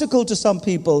obstacle to some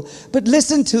people. But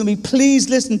listen to me, please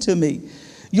listen to me.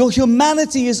 Your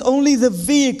humanity is only the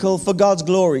vehicle for God's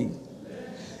glory.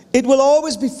 It will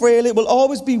always be frail, it will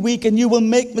always be weak, and you will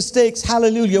make mistakes.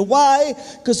 Hallelujah. Why?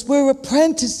 Because we're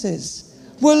apprentices.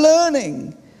 We're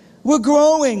learning. We're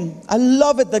growing. I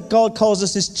love it that God calls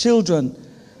us his children.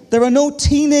 There are no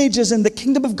teenagers in the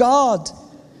kingdom of God.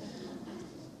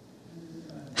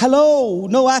 Hello,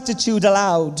 no attitude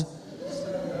allowed.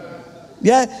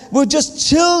 Yeah, we're just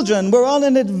children. We're on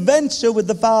an adventure with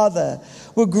the Father.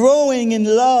 We're growing in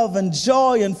love and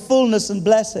joy and fullness and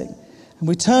blessing. And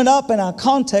we turn up in our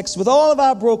context with all of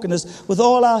our brokenness, with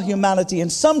all our humanity.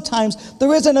 And sometimes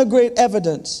there isn't a great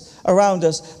evidence around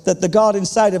us that the God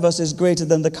inside of us is greater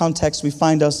than the context we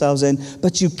find ourselves in.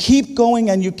 But you keep going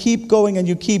and you keep going and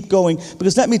you keep going.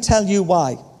 Because let me tell you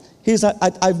why.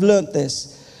 I've learned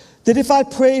this. That if I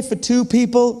pray for 2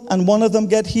 people and one of them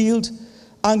get healed,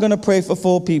 I'm going to pray for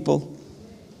 4 people.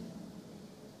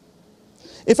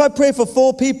 If I pray for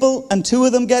 4 people and 2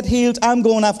 of them get healed, I'm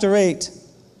going after 8.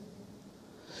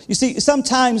 You see,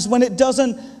 sometimes when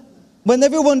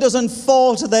everyone doesn't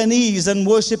fall to their knees and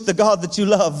worship the God that you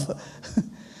love,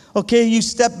 okay, you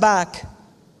step back.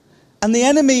 And the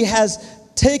enemy has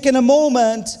taken a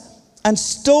moment and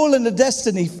stolen the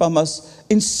destiny from us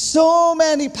in so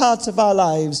many parts of our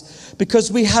lives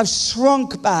because we have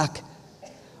shrunk back.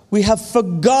 We have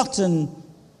forgotten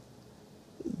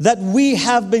that we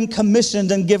have been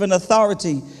commissioned and given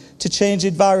authority to change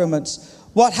environments.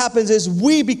 What happens is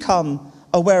we become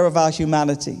aware of our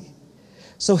humanity.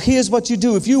 So here's what you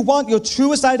do. If you want your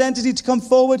truest identity to come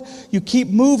forward, you keep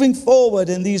moving forward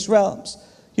in these realms.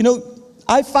 You know,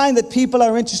 I find that people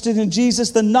are interested in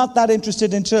Jesus, they're not that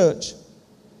interested in church.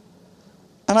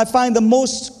 And I find that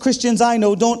most Christians I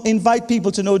know don't invite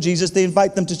people to know Jesus, they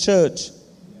invite them to church.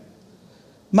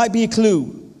 Might be a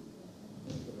clue.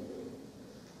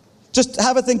 Just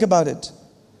have a think about it.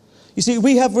 You see,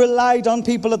 we have relied on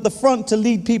people at the front to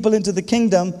lead people into the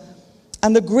kingdom.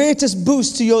 And the greatest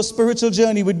boost to your spiritual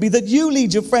journey would be that you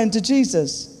lead your friend to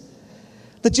Jesus.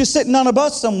 That you're sitting on a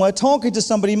bus somewhere, talking to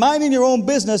somebody, minding your own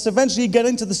business, eventually you get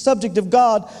into the subject of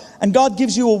God, and God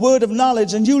gives you a word of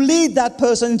knowledge, and you lead that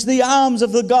person into the arms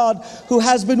of the God who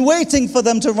has been waiting for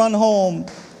them to run home.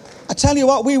 I tell you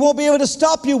what, we won't be able to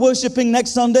stop you worshiping next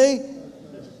Sunday,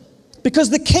 because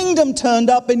the kingdom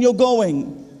turned up and you're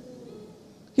going.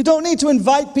 You don't need to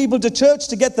invite people to church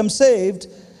to get them saved.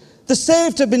 The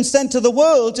saved have been sent to the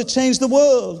world to change the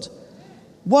world.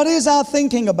 What is our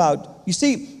thinking about? You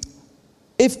see,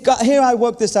 if God, here I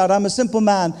work this out, I'm a simple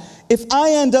man. If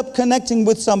I end up connecting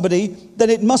with somebody, then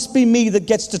it must be me that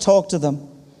gets to talk to them.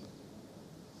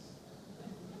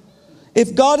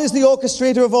 If God is the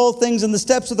orchestrator of all things and the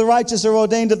steps of the righteous are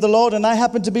ordained of the Lord, and I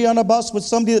happen to be on a bus with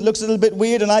somebody that looks a little bit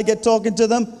weird and I get talking to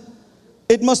them,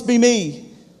 it must be me.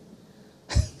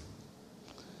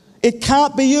 It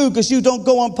can't be you because you don't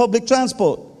go on public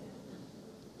transport.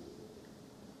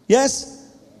 Yes?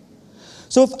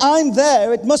 So if I'm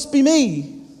there, it must be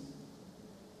me.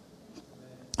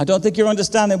 I don't think you're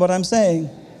understanding what I'm saying.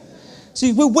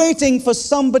 See, we're waiting for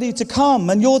somebody to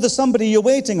come, and you're the somebody you're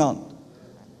waiting on.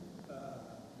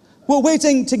 We're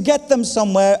waiting to get them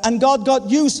somewhere, and God got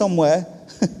you somewhere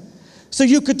so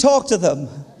you could talk to them.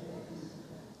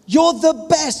 You're the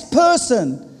best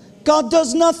person. God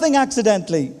does nothing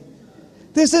accidentally.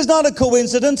 This is not a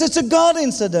coincidence, it's a God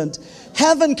incident.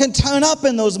 Heaven can turn up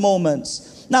in those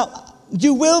moments. Now,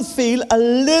 you will feel a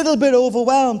little bit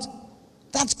overwhelmed.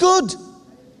 That's good.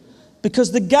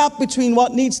 Because the gap between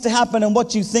what needs to happen and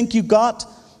what you think you got,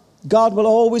 God will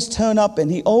always turn up in.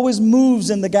 He always moves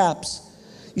in the gaps.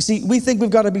 You see, we think we've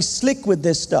got to be slick with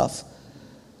this stuff.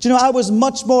 Do you know, I was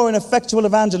much more an effectual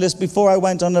evangelist before I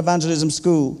went on evangelism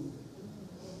school.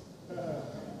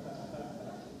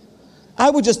 I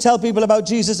would just tell people about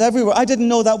Jesus everywhere. I didn't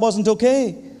know that wasn't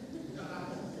okay.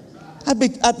 I'd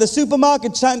be at the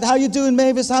supermarket chanting, "How you doing,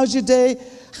 Mavis? How's your day?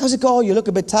 How's it go? Oh, you look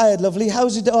a bit tired, lovely.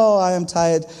 How's your day? Oh, I am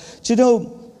tired." Do you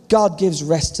know, God gives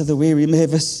rest to the weary,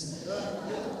 Mavis.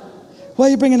 Why are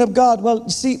you bringing up God? Well,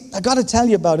 you see, I got to tell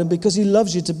you about him because he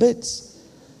loves you to bits.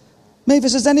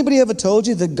 Mavis, has anybody ever told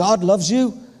you that God loves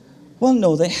you? Well,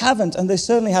 no, they haven't. And they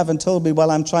certainly haven't told me while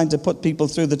I'm trying to put people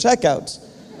through the checkout.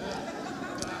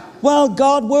 Well,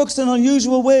 God works in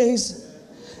unusual ways.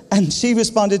 And she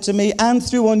responded to me, and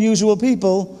through unusual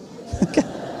people.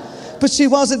 But she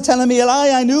wasn't telling me a lie,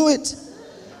 I knew it.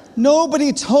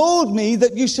 Nobody told me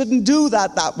that you shouldn't do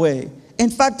that way.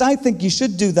 In fact, I think you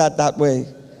should do that way.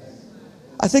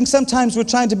 I think sometimes we're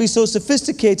trying to be so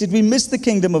sophisticated, we miss the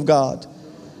kingdom of God.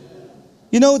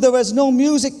 You know, there was no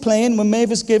music playing when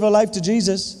Mavis gave her life to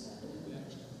Jesus.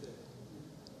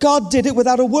 God did it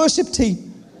without a worship team.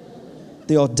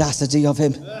 The audacity of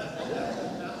him.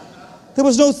 There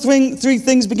was no three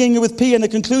things beginning with P and a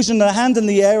conclusion and a hand in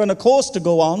the air and a course to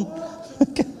go on.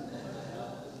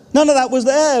 None of that was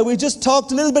there. We just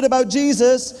talked a little bit about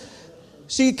Jesus.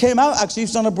 She came out, actually, she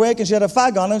was on a break and she had a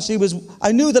fag on and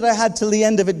I knew that I had till the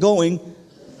end of it going.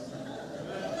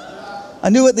 I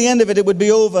knew at the end of it would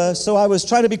be over, so I was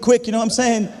trying to be quick, you know what I'm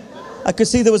saying? I could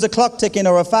see there was a clock ticking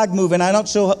or a fag moving. I'm not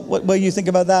sure what you think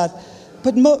about that.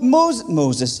 But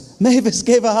Mavis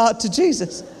gave her heart to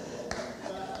Jesus.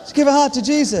 She gave her heart to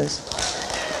Jesus.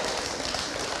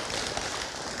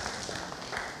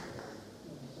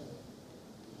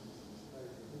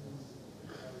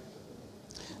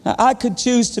 Now, I could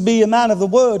choose to be a man of the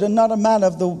word and not a man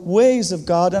of the ways of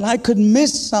God, and I could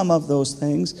miss some of those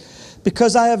things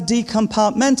because I have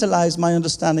decompartmentalized my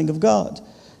understanding of God.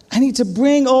 I need to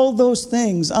bring all those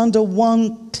things under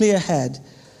one clear head,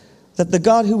 that the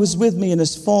God who is with me and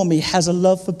is for me has a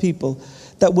love for people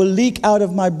that will leak out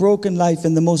of my broken life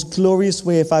in the most glorious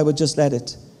way if I would just let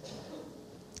it.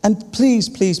 And please,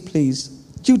 please, please,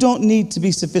 you don't need to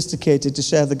be sophisticated to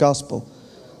share the gospel.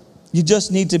 You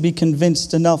just need to be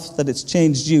convinced enough that it's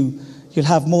changed you. You'll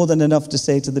have more than enough to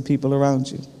say to the people around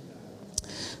you.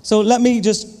 So let me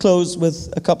just close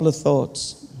with a couple of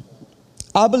thoughts.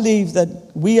 I believe that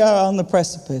we are on the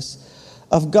precipice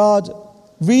of God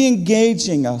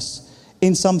re-engaging us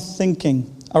in some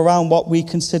thinking around what we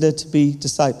consider to be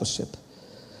discipleship.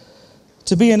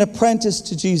 To be an apprentice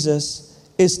to Jesus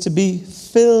is to be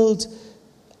filled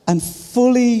and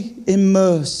fully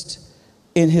immersed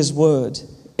in his word.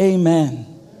 Amen.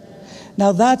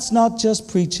 Now that's not just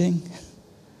preaching.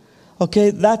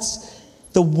 Okay, that's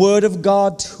the word of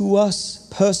God to us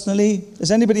personally.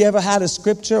 Has anybody ever had a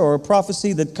scripture or a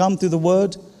prophecy that come through the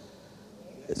word?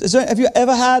 Have you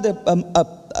ever had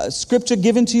a scripture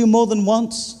given to you more than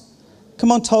once?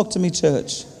 Come on, talk to me,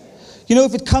 church. You know,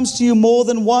 if it comes to you more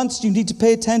than once, you need to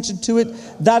pay attention to it.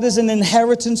 That is an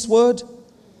inheritance word.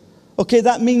 Okay,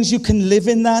 that means you can live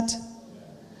in that.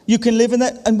 You can live in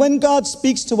that. And when God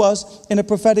speaks to us in a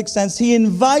prophetic sense, he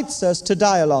invites us to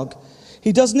dialogue.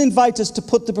 He doesn't invite us to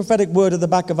put the prophetic word at the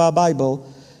back of our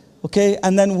Bible, okay,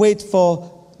 and then wait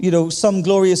for, some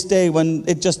glorious day when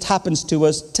it just happens to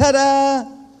us.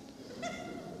 Ta-da!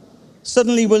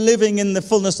 Suddenly we're living in the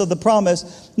fullness of the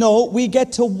promise. No, we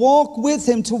get to walk with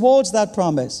him towards that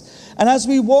promise. And as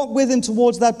we walk with him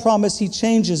towards that promise, he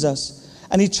changes us.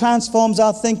 And he transforms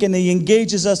our thinking. He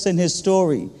engages us in his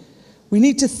story. We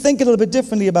need to think a little bit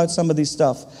differently about some of these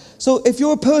stuff. So if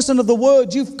you're a person of the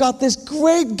word, you've got this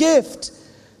great gift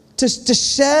to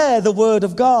share the word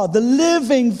of God, the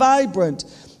living, vibrant,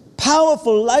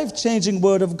 powerful, life-changing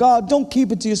word of God. Don't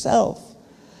keep it to yourself.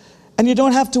 And you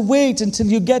don't have to wait until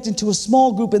you get into a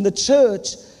small group in the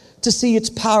church to see its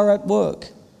power at work.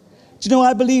 Do you know,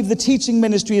 I believe the teaching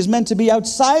ministry is meant to be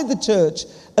outside the church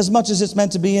as much as it's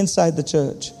meant to be inside the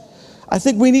church. I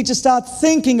think we need to start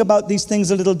thinking about these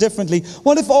things a little differently.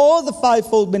 What if all the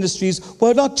fivefold ministries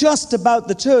were not just about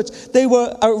the church? They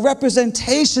were a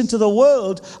representation to the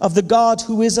world of the God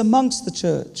who is amongst the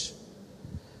church.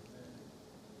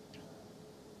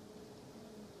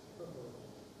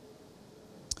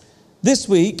 This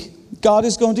week, God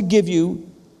is going to give you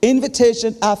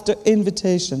invitation after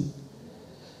invitation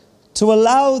to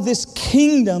allow this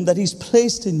kingdom that he's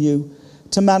placed in you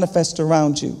to manifest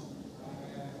around you.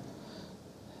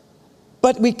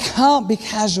 But we can't be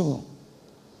casual.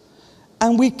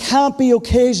 And we can't be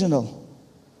occasional.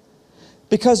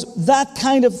 Because that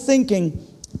kind of thinking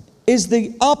is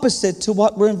the opposite to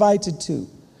what we're invited to.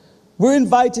 We're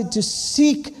invited to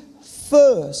seek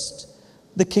first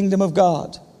the kingdom of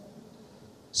God.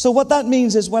 So what that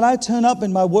means is when I turn up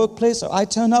in my workplace, or I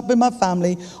turn up in my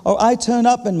family, or I turn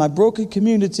up in my broken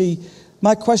community,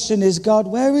 my question is, God,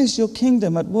 where is your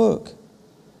kingdom at work?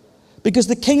 Because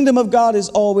the kingdom of God is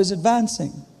always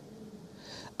advancing.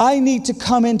 I need to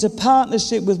come into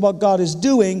partnership with what God is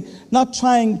doing, not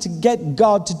trying to get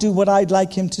God to do what I'd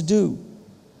like him to do.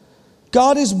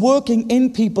 God is working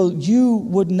in people you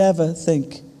would never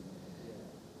think.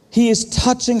 He is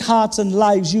touching hearts and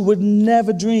lives you would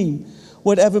never dream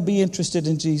would ever be interested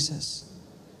in Jesus.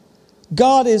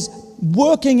 God is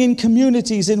working in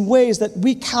communities in ways that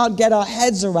we can't get our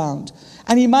heads around.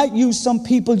 And he might use some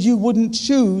people you wouldn't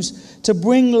choose to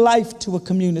bring life to a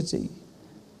community.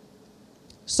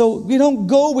 So we don't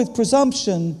go with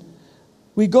presumption.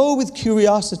 We go with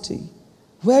curiosity.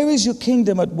 Where is your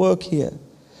kingdom at work here?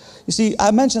 You see, I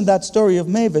mentioned that story of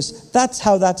Mavis. That's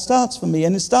how that starts for me.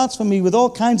 And it starts for me with all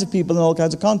kinds of people in all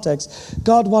kinds of contexts.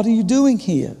 God, what are you doing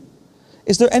here?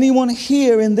 Is there anyone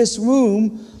here in this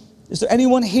room? Is there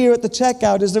anyone here at the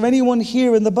checkout? Is there anyone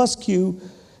here in the bus queue?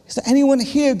 Is there anyone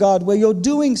here, God, where you're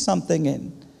doing something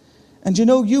in? And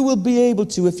you will be able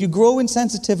to, if you grow in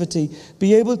sensitivity,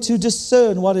 be able to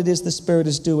discern what it is the Spirit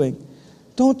is doing.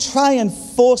 Don't try and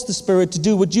force the Spirit to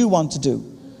do what you want to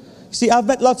do. See, I've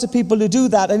met lots of people who do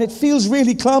that, and it feels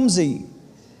really clumsy.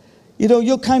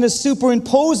 You're kind of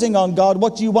superimposing on God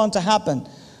what you want to happen.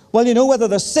 Well, whether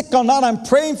they're sick or not, I'm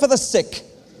praying for the sick.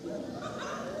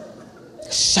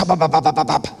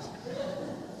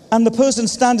 And the person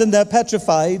standing there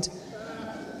petrified.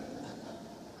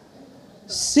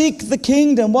 Seek the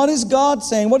kingdom. What is God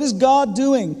saying? What is God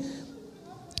doing?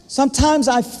 Sometimes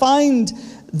I find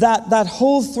that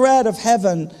whole thread of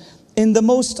heaven in the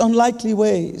most unlikely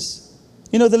ways.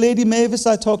 The lady Mavis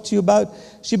I talked to you about,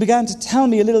 she began to tell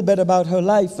me a little bit about her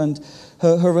life and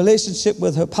her relationship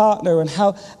with her partner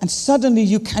and suddenly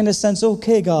you kind of sense,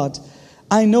 okay, God,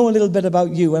 I know a little bit about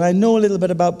you and I know a little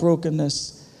bit about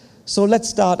brokenness. So let's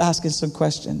start asking some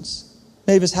questions.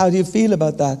 Mavis, how do you feel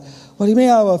about that? What do you mean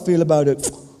how I feel about it?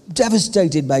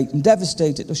 Devastated, mate. I'm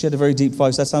devastated. Oh, she had a very deep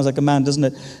voice. That sounds like a man, doesn't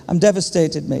it? I'm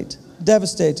devastated, mate.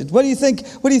 Devastated. What do you think?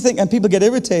 What do you think? And people get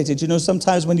irritated,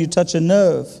 sometimes when you touch a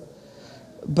nerve.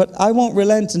 But I won't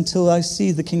relent until I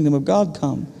see the kingdom of God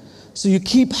come. So you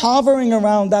keep hovering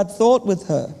around that thought with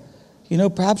her.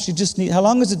 Perhaps you just need... How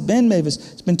long has it been,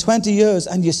 Mavis? It's been 20 years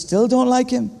and you still don't like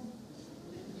him?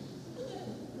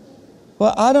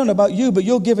 Well, I don't know about you, but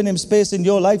you're giving him space in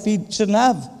your life he shouldn't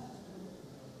have.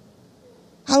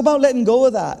 How about letting go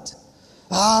of that?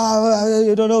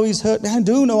 You don't know he's hurt. I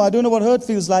do know what hurt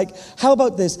feels like. How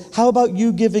about this? How about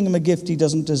you giving him a gift he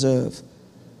doesn't deserve?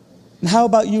 And how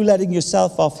about you letting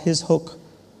yourself off his hook?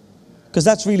 Because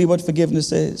that's really what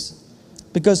forgiveness is.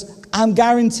 Because I'm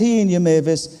guaranteeing you,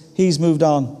 Mavis, he's moved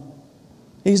on.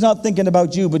 He's not thinking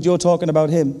about you, but you're talking about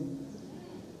him.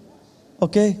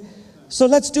 Okay? So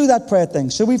let's do that prayer thing.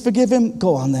 Shall we forgive him?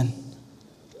 Go on then.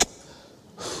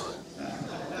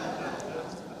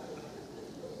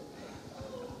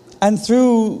 And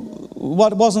through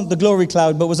what wasn't the glory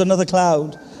cloud, but was another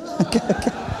cloud,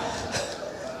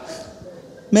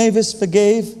 Mavis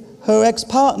forgave her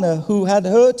ex-partner who had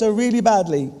hurt her really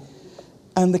badly.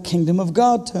 And the kingdom of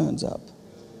God turns up.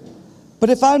 But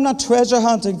if I'm not treasure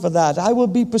hunting for that, I will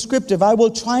be prescriptive. I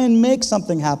will try and make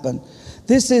something happen.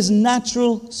 This is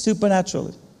natural,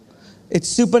 supernatural. It's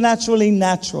supernaturally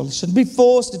natural. It shouldn't be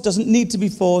forced. It doesn't need to be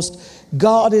forced.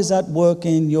 God is at work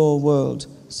in your world.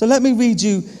 So let me read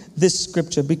you this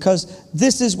scripture, because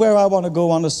this is where I want to go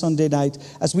on a Sunday night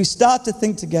as we start to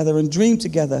think together and dream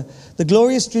together the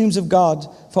glorious dreams of God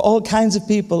for all kinds of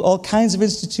people, all kinds of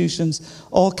institutions,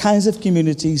 all kinds of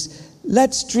communities.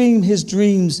 Let's dream his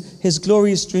dreams, his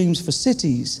glorious dreams for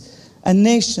cities and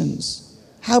nations.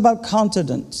 How about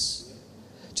continents?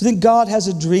 Do you think God has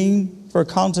a dream for a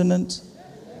continent?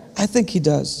 I think he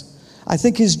does. I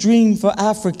think his dream for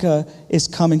Africa is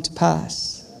coming to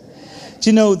pass. Do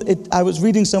you know, I was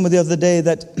reading somewhere the other day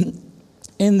that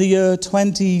in the year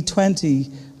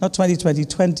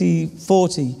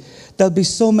 2040, there'll be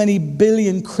so many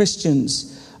billion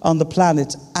Christians on the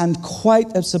planet, and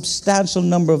quite a substantial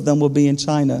number of them will be in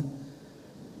China.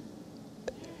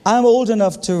 I'm old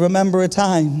enough to remember a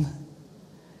time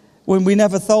when we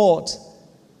never thought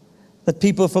that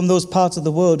people from those parts of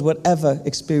the world would ever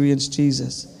experience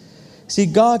Jesus. See,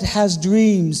 God has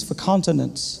dreams for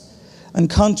continents and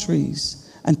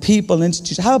countries and people and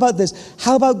institutions. How about this?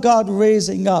 How about God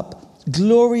raising up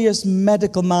glorious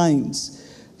medical minds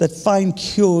that find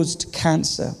cures to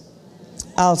cancer,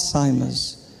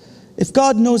 Alzheimer's? If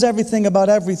God knows everything about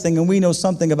everything and we know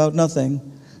something about nothing,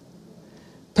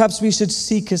 perhaps we should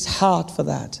seek his heart for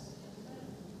that.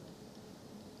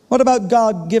 What about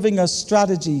God giving us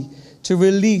strategy to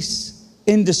release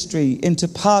industry into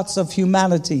parts of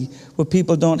humanity where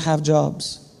people don't have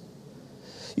jobs?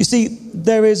 You see,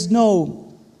 there is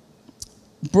no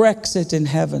Brexit in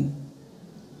heaven.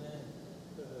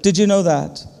 Did you know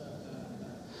that?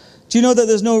 Do you know that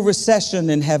there's no recession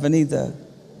in heaven either?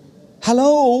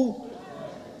 Hello?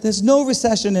 There's no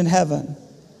recession in heaven.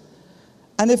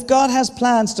 And if God has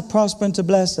plans to prosper and to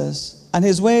bless us, and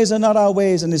his ways are not our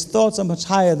ways and his thoughts are much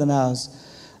higher than ours,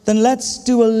 then let's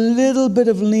do a little bit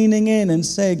of leaning in and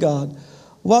say, God,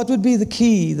 what would be the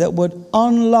key that would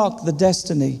unlock the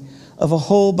destiny of a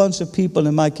whole bunch of people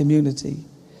in my community?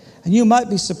 And you might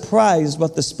be surprised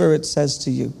what the Spirit says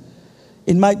to you.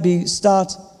 It might be,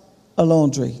 start a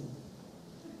laundry.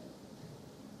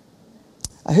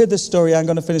 I heard this story. I'm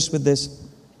going to finish with this,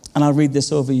 and I'll read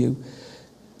this over you.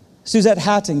 Suzette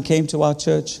Hatton came to our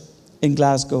church in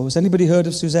Glasgow. Has anybody heard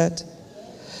of Suzette?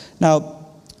 Now,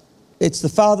 it's the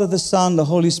Father, the Son, the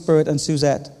Holy Spirit, and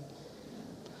Suzette.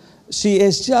 She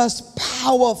is just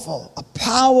powerful, a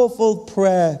powerful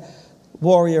prayer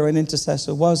warrior and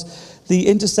intercessor. Was the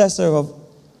intercessor of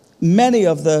many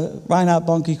of the Reinhard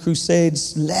Bonnke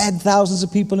crusades, led thousands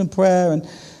of people in prayer. And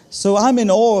so I'm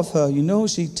in awe of her. You know,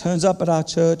 she turns up at our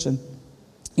church, and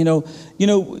you know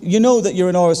that you're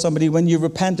in awe of somebody when you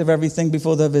repent of everything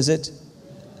before their visit.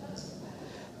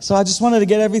 So I just wanted to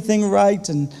get everything right,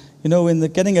 and in the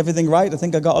getting everything right, I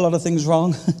think I got a lot of things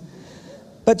wrong.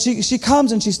 But she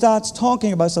comes and she starts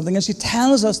talking about something, and she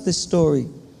tells us this story.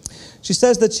 She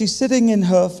says that she's sitting in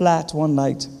her flat one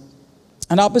night,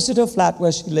 and opposite her flat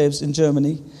where she lives in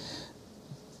Germany,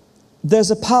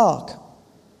 there's a park.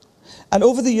 And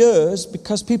over the years,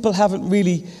 because people haven't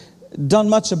really done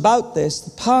much about this,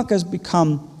 the park has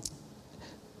become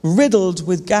riddled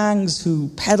with gangs who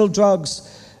peddle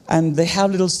drugs, and they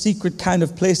have little secret kind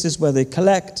of places where they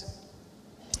collect.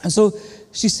 And so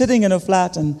she's sitting in her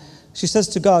flat, and she says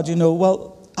to God,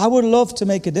 well, I would love to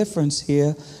make a difference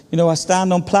here. I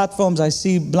stand on platforms, I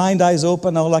see blind eyes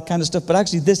open, all that kind of stuff, but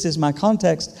actually this is my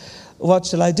context. What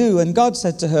shall I do? And God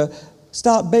said to her,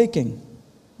 start baking.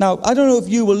 Now, I don't know if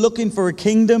you were looking for a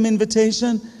kingdom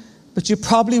invitation, but you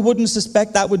probably wouldn't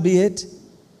suspect that would be it.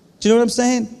 Do you know what I'm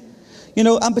saying?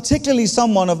 I'm particularly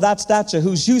someone of that stature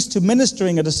who's used to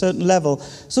ministering at a certain level.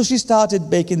 So she started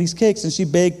baking these cakes, and she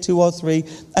baked 2 or 3,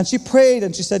 and she prayed,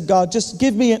 and she said, God, just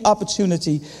give me an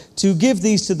opportunity to give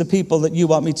these to the people that you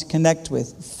want me to connect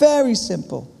with. Very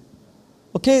simple.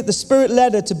 Okay, the Spirit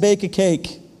led her to bake a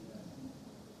cake.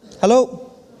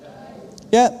 Hello?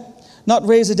 Yeah, not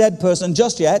raise a dead person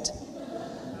just yet.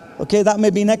 Okay, that may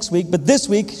be next week, but this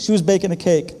week she was baking a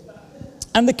cake.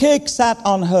 And the cake sat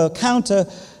on her counter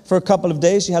for a couple of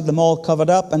days. She had them all covered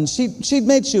up, and she'd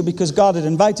made sure, because God had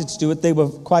invited to do it, they were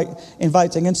quite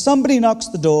inviting. And somebody knocks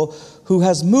the door who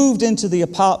has moved into the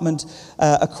apartment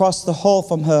across the hall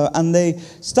from her, and they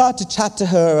start to chat to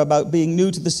her about being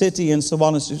new to the city and so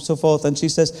on and so forth. And she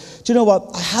says, do you know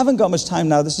what? I haven't got much time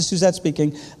now. This is Suzette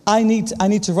speaking. I need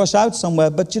to rush out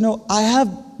somewhere, but I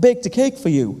have baked a cake for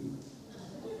you.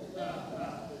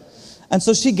 And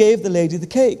so she gave the lady the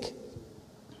cake.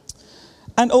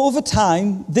 And over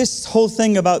time, this whole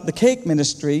thing about the cake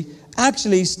ministry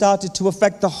actually started to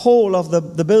affect the whole of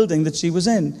the building that she was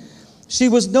in. She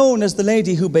was known as the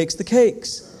lady who bakes the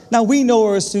cakes. Now, we know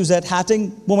her as Suzette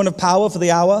Hatting, woman of power for the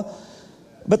hour.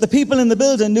 But the people in the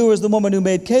building knew her as the woman who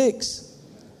made cakes.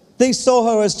 They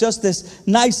saw her as just this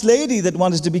nice lady that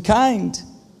wanted to be kind.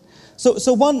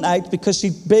 So one night, because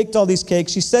she baked all these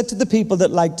cakes, she said to the people that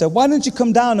liked her, why don't you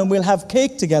come down and we'll have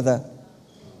cake together?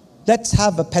 Let's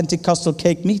have a Pentecostal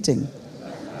cake meeting.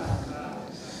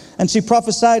 And she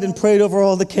prophesied and prayed over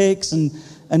all the cakes and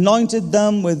anointed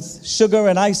them with sugar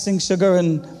and icing sugar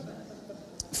and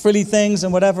frilly things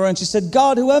and whatever. And she said,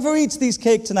 God, whoever eats these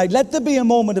cakes tonight, let there be a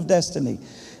moment of destiny.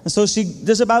 And so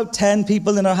there's about 10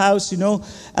 people in her house,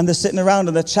 and they're sitting around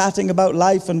and they're chatting about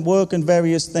life and work and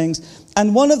various things.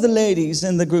 And one of the ladies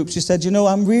in the group, she said,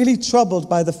 I'm really troubled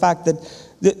by the fact that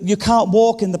you can't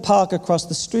walk in the park across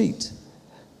the street.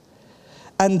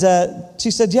 And she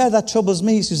said, yeah, that troubles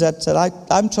me. Suzette said,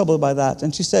 I'm troubled by that.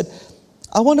 And she said,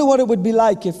 I wonder what it would be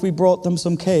like if we brought them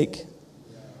some cake.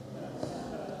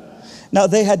 Now,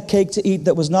 they had cake to eat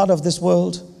that was not of this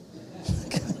world.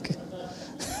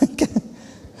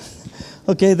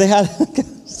 Okay, they had,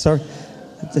 sorry,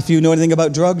 if you know anything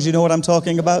about drugs, you know what I'm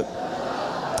talking about.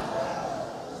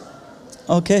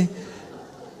 Okay.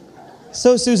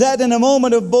 So Suzette, in a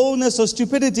moment of boldness or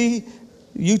stupidity,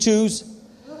 you choose,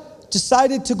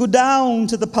 decided to go down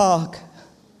to the park.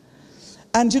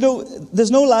 And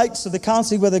there's no light, so they can't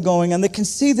see where they're going, and they can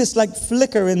see this like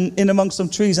flicker in amongst some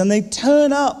trees, and they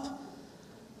turn up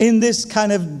in this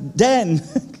kind of den.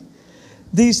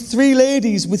 These 3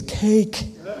 ladies with cake.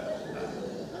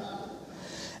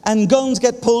 And guns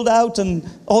get pulled out, and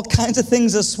all kinds of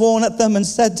things are sworn at them and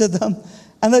said to them.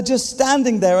 And they're just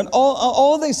standing there, and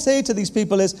all they say to these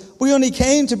people is, we only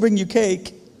came to bring you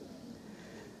cake.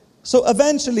 So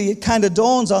eventually it kind of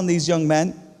dawns on these young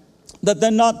men that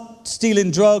they're not stealing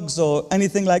drugs or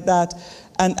anything like that.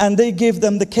 And they give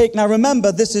them the cake. Now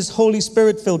remember, this is Holy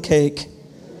Spirit-filled cake.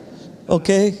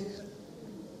 Okay?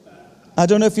 I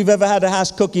don't know if you've ever had a hash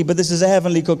cookie, but this is a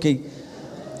heavenly cookie.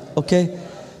 Okay?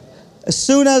 As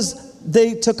soon as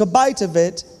they took a bite of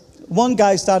it, one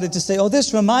guy started to say, oh,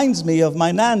 this reminds me of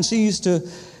my nan. She used to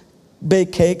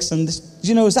bake cakes, and this,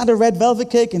 is that a red velvet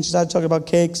cake? And she started talking about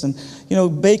cakes, and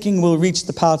baking will reach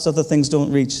the parts other things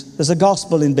don't reach. There's a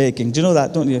gospel in baking. Do you know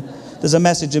that, don't you? There's a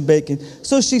message in baking.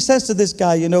 So she says to this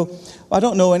guy, I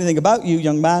don't know anything about you,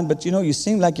 young man, but you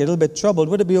seem like you're a little bit troubled.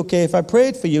 Would it be okay if I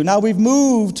prayed for you? Now we've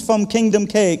moved from kingdom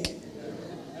cake,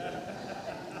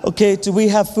 okay, to we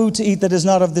have food to eat that is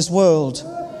not of this world,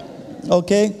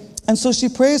 okay? And so she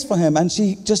prays for him, and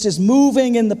she just is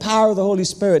moving in the power of the Holy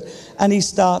Spirit, and he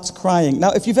starts crying.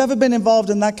 Now, if you've ever been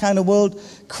involved in that kind of world,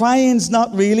 crying's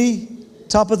not really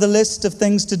top of the list of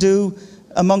things to do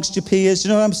amongst your peers. You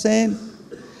know what I'm saying?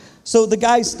 So the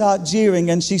guys start jeering,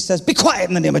 and she says, be quiet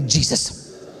in the name of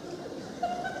Jesus.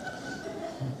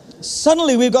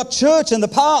 Suddenly, we've got church in the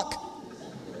park.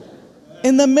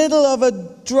 In the middle of a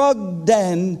drug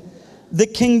den, the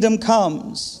kingdom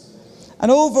comes. And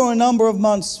over a number of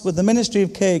months with the ministry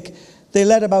of cake, they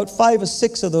led about 5 or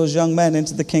 6 of those young men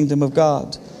into the kingdom of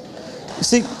God. You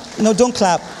see, don't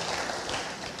clap.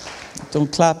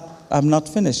 Don't clap. I'm not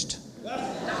finished.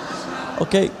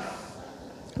 Okay.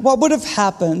 What would have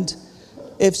happened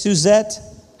if Suzette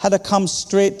had come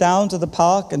straight down to the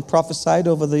park and prophesied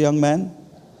over the young men?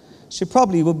 She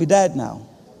probably would be dead now.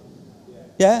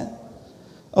 Yeah?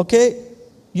 Okay?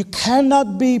 You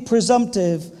cannot be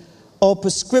presumptive or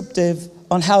prescriptive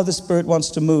on how the Spirit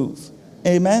wants to move.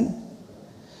 Amen?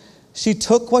 She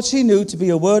took what she knew to be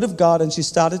a word of God, and she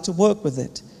started to work with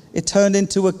it. It turned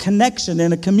into a connection,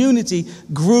 and a community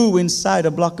grew inside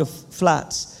a block of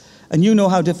flats. And you know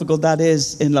how difficult that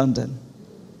is in London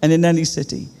and in any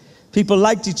city. People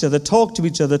liked each other, talked to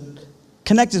each other,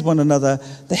 connected one another.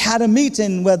 They had a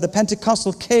meeting where the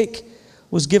Pentecostal cake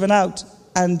was given out,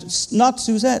 and not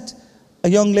Suzette. A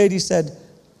young lady said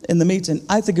in the meeting,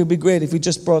 I think it would be great if we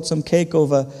just brought some cake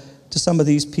over to some of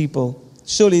these people.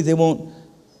 Surely they won't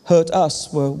hurt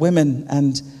us. We're women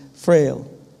and frail.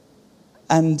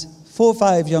 And 4 or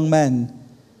 5 young men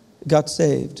got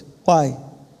saved. Why?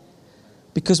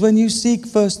 Because when you seek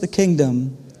first the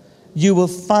kingdom, you will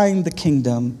find the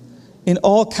kingdom in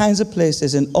all kinds of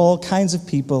places, in all kinds of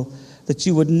people that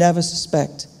you would never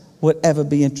suspect would ever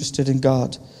be interested in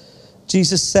God.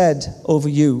 Jesus said over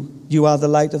you, you are the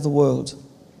light of the world.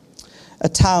 A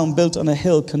town built on a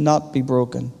hill cannot be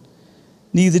broken.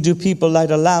 Neither do people light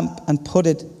a lamp and put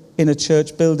it in a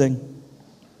church building.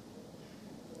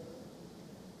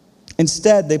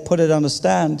 Instead, they put it on a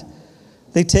stand.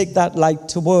 They take that light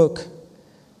to work.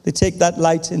 They take that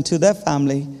light into their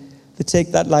family. They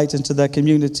take that light into their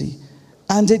community.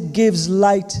 And it gives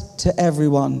light to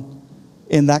everyone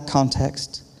in that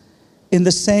context. In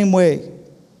the same way,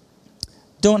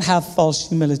 don't have false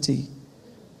humility.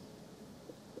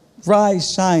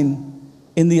 Rise, shine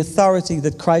in the authority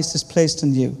that Christ has placed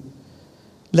in you.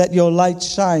 Let your light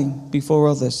shine before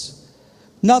others.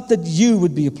 Not that you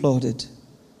would be applauded.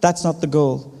 That's not the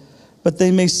goal. But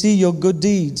they may see your good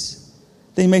deeds.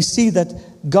 They may see that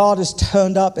God is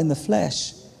turned up in the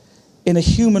flesh, in a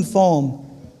human form,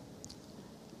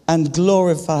 and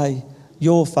glorify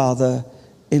your Father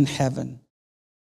in heaven.